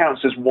iTunes. That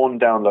counts as one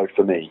download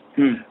for me.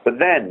 But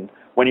then,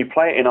 when you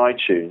play it in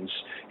iTunes,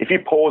 if you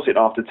pause it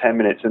after 10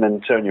 minutes and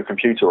then turn your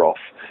computer off,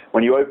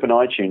 when you open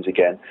iTunes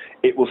again,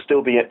 it will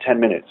still be at 10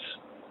 minutes.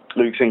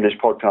 Luke's English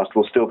Podcast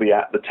will still be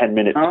at the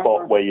 10-minute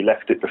spot where you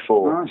left it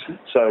before.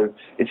 So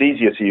it's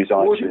easier to use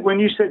iTunes. When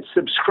you said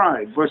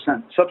subscribe, what's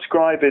that?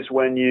 Subscribe is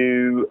when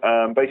you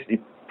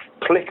basically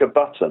click a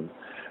button,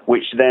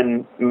 which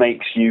then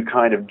makes you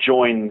kind of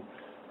join.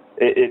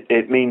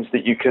 It means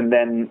that you can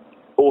then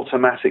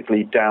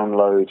automatically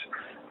download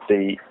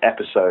the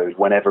episode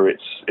whenever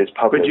it's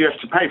published. But you have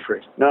to pay for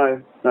it?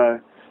 No.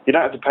 You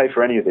don't have to pay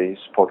for any of these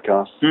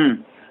podcasts.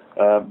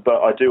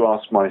 But I do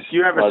ask my...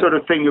 You have a sort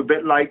of thing a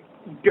bit like...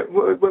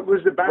 What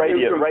was the band?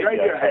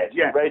 Radiohead.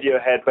 Yeah.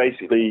 Radiohead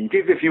basically...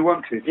 Give if you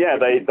want to. Yeah,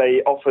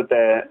 they offered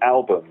their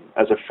album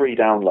as a free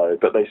download,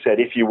 but they said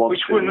if you want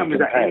Which to... one was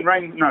that?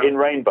 In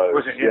Rainbows,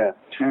 was it? Yeah.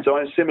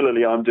 So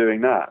similarly, I'm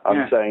doing that.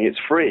 I'm saying it's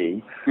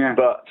free,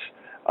 but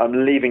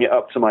I'm leaving it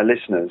up to my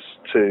listeners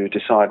to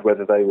decide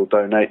whether they will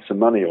donate some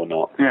money or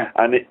not. Yeah.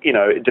 And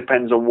it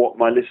depends on what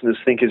my listeners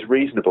think is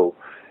reasonable.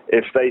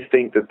 If they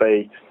think that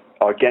they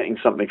are getting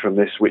something from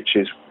this which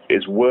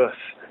is worth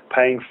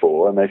paying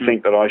for, and they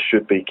think that I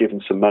should be given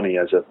some money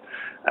as a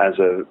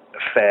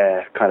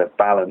fair kind of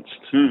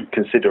balanced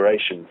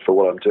consideration for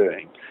what I'm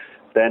doing,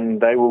 then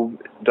they will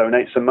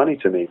donate some money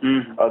to me.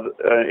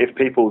 If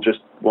people just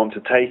want to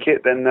take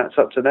it, then that's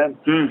up to them.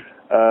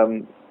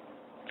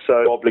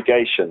 So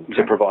obligation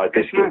to provide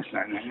biscuits.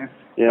 Like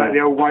the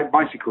old white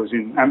bicycles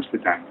in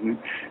Amsterdam. Isn't it?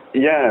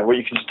 Yeah, well,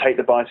 you can just take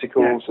the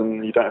bicycles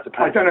and you don't have to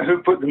pay. I don't know who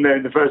put them there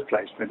in the first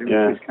place, but it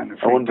was this kind of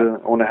thing. I wonder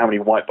how many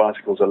white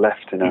bicycles are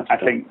left in Amsterdam.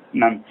 I think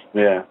none.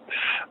 Yeah.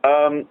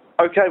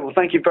 Okay, well,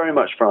 thank you very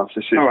much, Francis.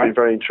 It's been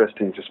very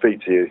interesting to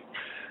speak to you.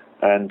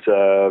 And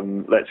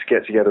let's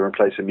get together and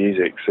play some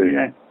music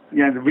soon.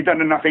 Yeah, we've done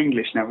enough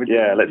English now.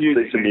 Let's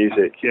do some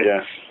music.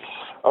 Yeah.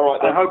 All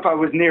right, then. I hope I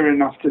was near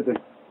enough to the...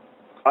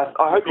 I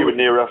hope you were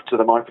near enough to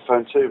the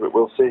microphone too, but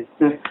we'll see.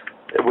 Yeah.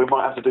 We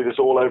might have to do this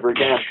all over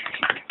again.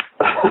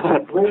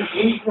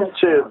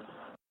 Cheers.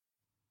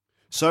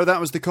 So that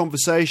was the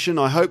conversation.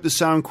 I hope the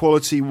sound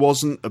quality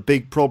wasn't a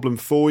big problem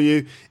for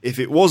you. If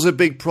it was a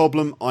big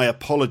problem, I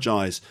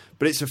apologise.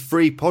 But it's a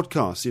free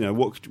podcast.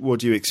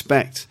 What do you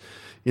expect?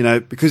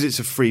 Because it's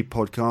a free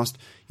podcast,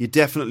 you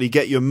definitely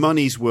get your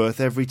money's worth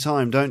every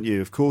time, don't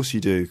you? Of course you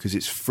do, because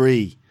it's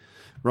free.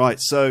 Right,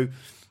 so...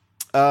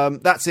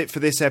 that's it for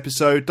this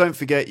episode. Don't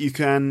forget you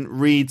can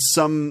read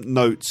some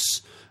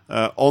notes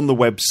on the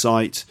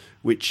website,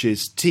 which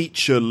is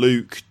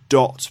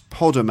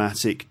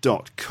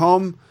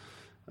teacherluke.podomatic.com.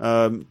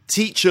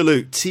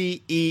 Teacherluke,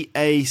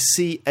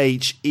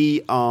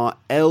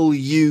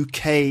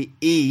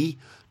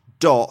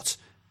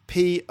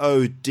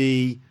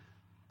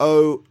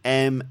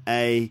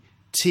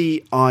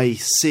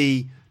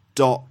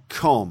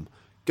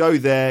 Go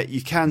there.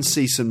 You can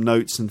see some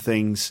notes and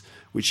things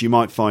which you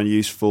might find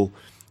useful.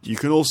 You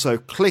can also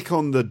click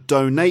on the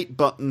donate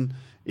button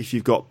if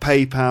you've got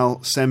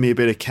PayPal. Send me a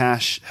bit of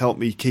cash. Help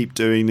me keep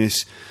doing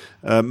this.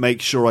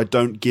 Make sure I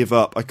don't give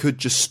up. I could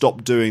just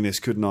stop doing this,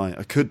 couldn't I?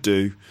 I could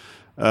do.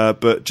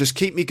 But just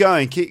keep me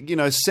going.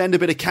 Send a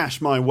bit of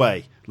cash my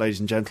way, ladies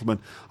and gentlemen.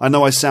 I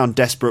know I sound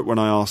desperate when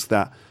I ask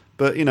that.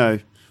 But,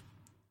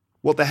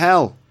 what the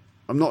hell?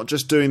 I'm not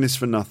just doing this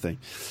for nothing.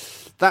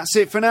 That's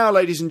it for now,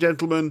 ladies and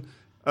gentlemen.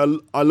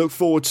 I look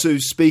forward to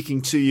speaking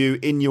to you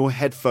in your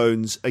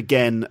headphones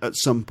again at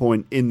some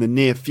point in the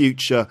near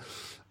future.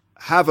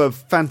 Have a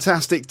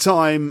fantastic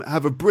time.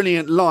 Have a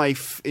brilliant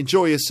life.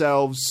 Enjoy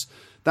yourselves.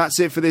 That's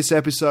it for this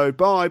episode.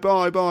 Bye,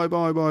 bye, bye,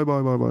 bye, bye,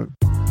 bye, bye, bye.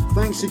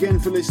 Thanks again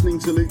for listening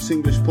to Luke's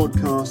English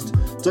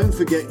Podcast. Don't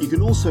forget you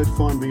can also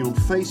find me on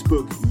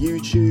Facebook,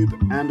 YouTube,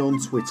 and on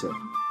Twitter.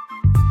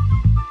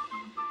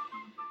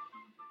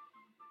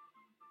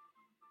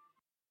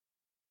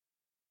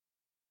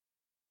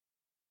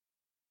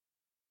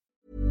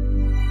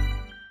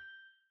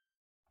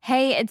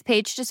 Hey, it's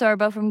Paige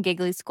DeSorbo from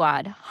Giggly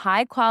Squad.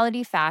 High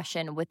quality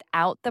fashion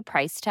without the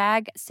price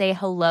tag. Say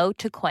hello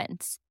to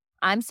Quince.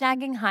 I'm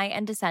snagging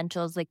high-end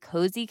essentials like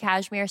cozy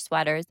cashmere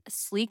sweaters,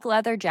 sleek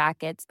leather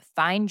jackets,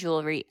 fine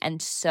jewelry,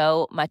 and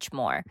so much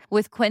more.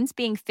 With Quince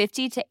being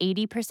 50 to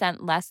 80%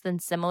 less than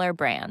similar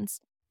brands.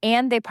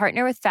 And they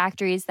partner with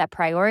factories that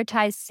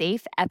prioritize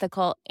safe,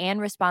 ethical, and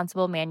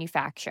responsible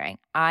manufacturing.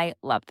 I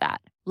love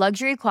that.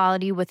 Luxury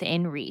quality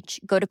within reach.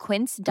 Go to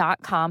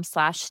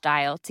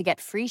quince.com/style to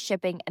get free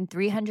shipping and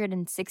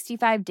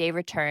 365-day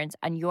returns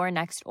on your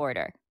next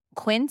order.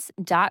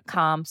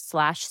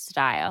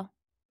 Quince.com/style.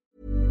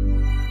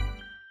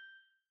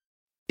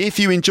 If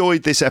you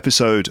enjoyed this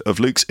episode of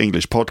Luke's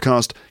English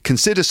Podcast,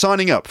 consider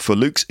signing up for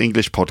Luke's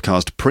English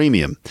Podcast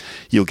Premium.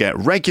 You'll get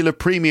regular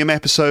premium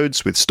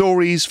episodes with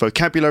stories,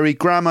 vocabulary,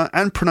 grammar,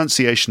 and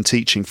pronunciation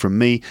teaching from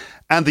me,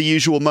 and the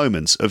usual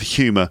moments of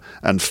humour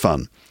and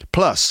fun.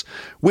 Plus,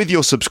 with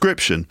your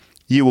subscription,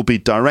 you will be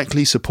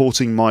directly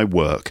supporting my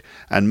work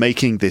and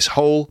making this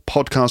whole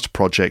podcast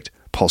project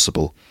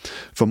possible.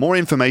 For more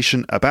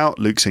information about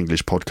Luke's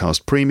English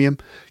Podcast Premium,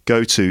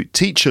 go to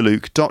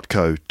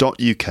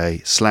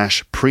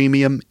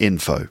teacherluke.co.uk/premium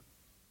info.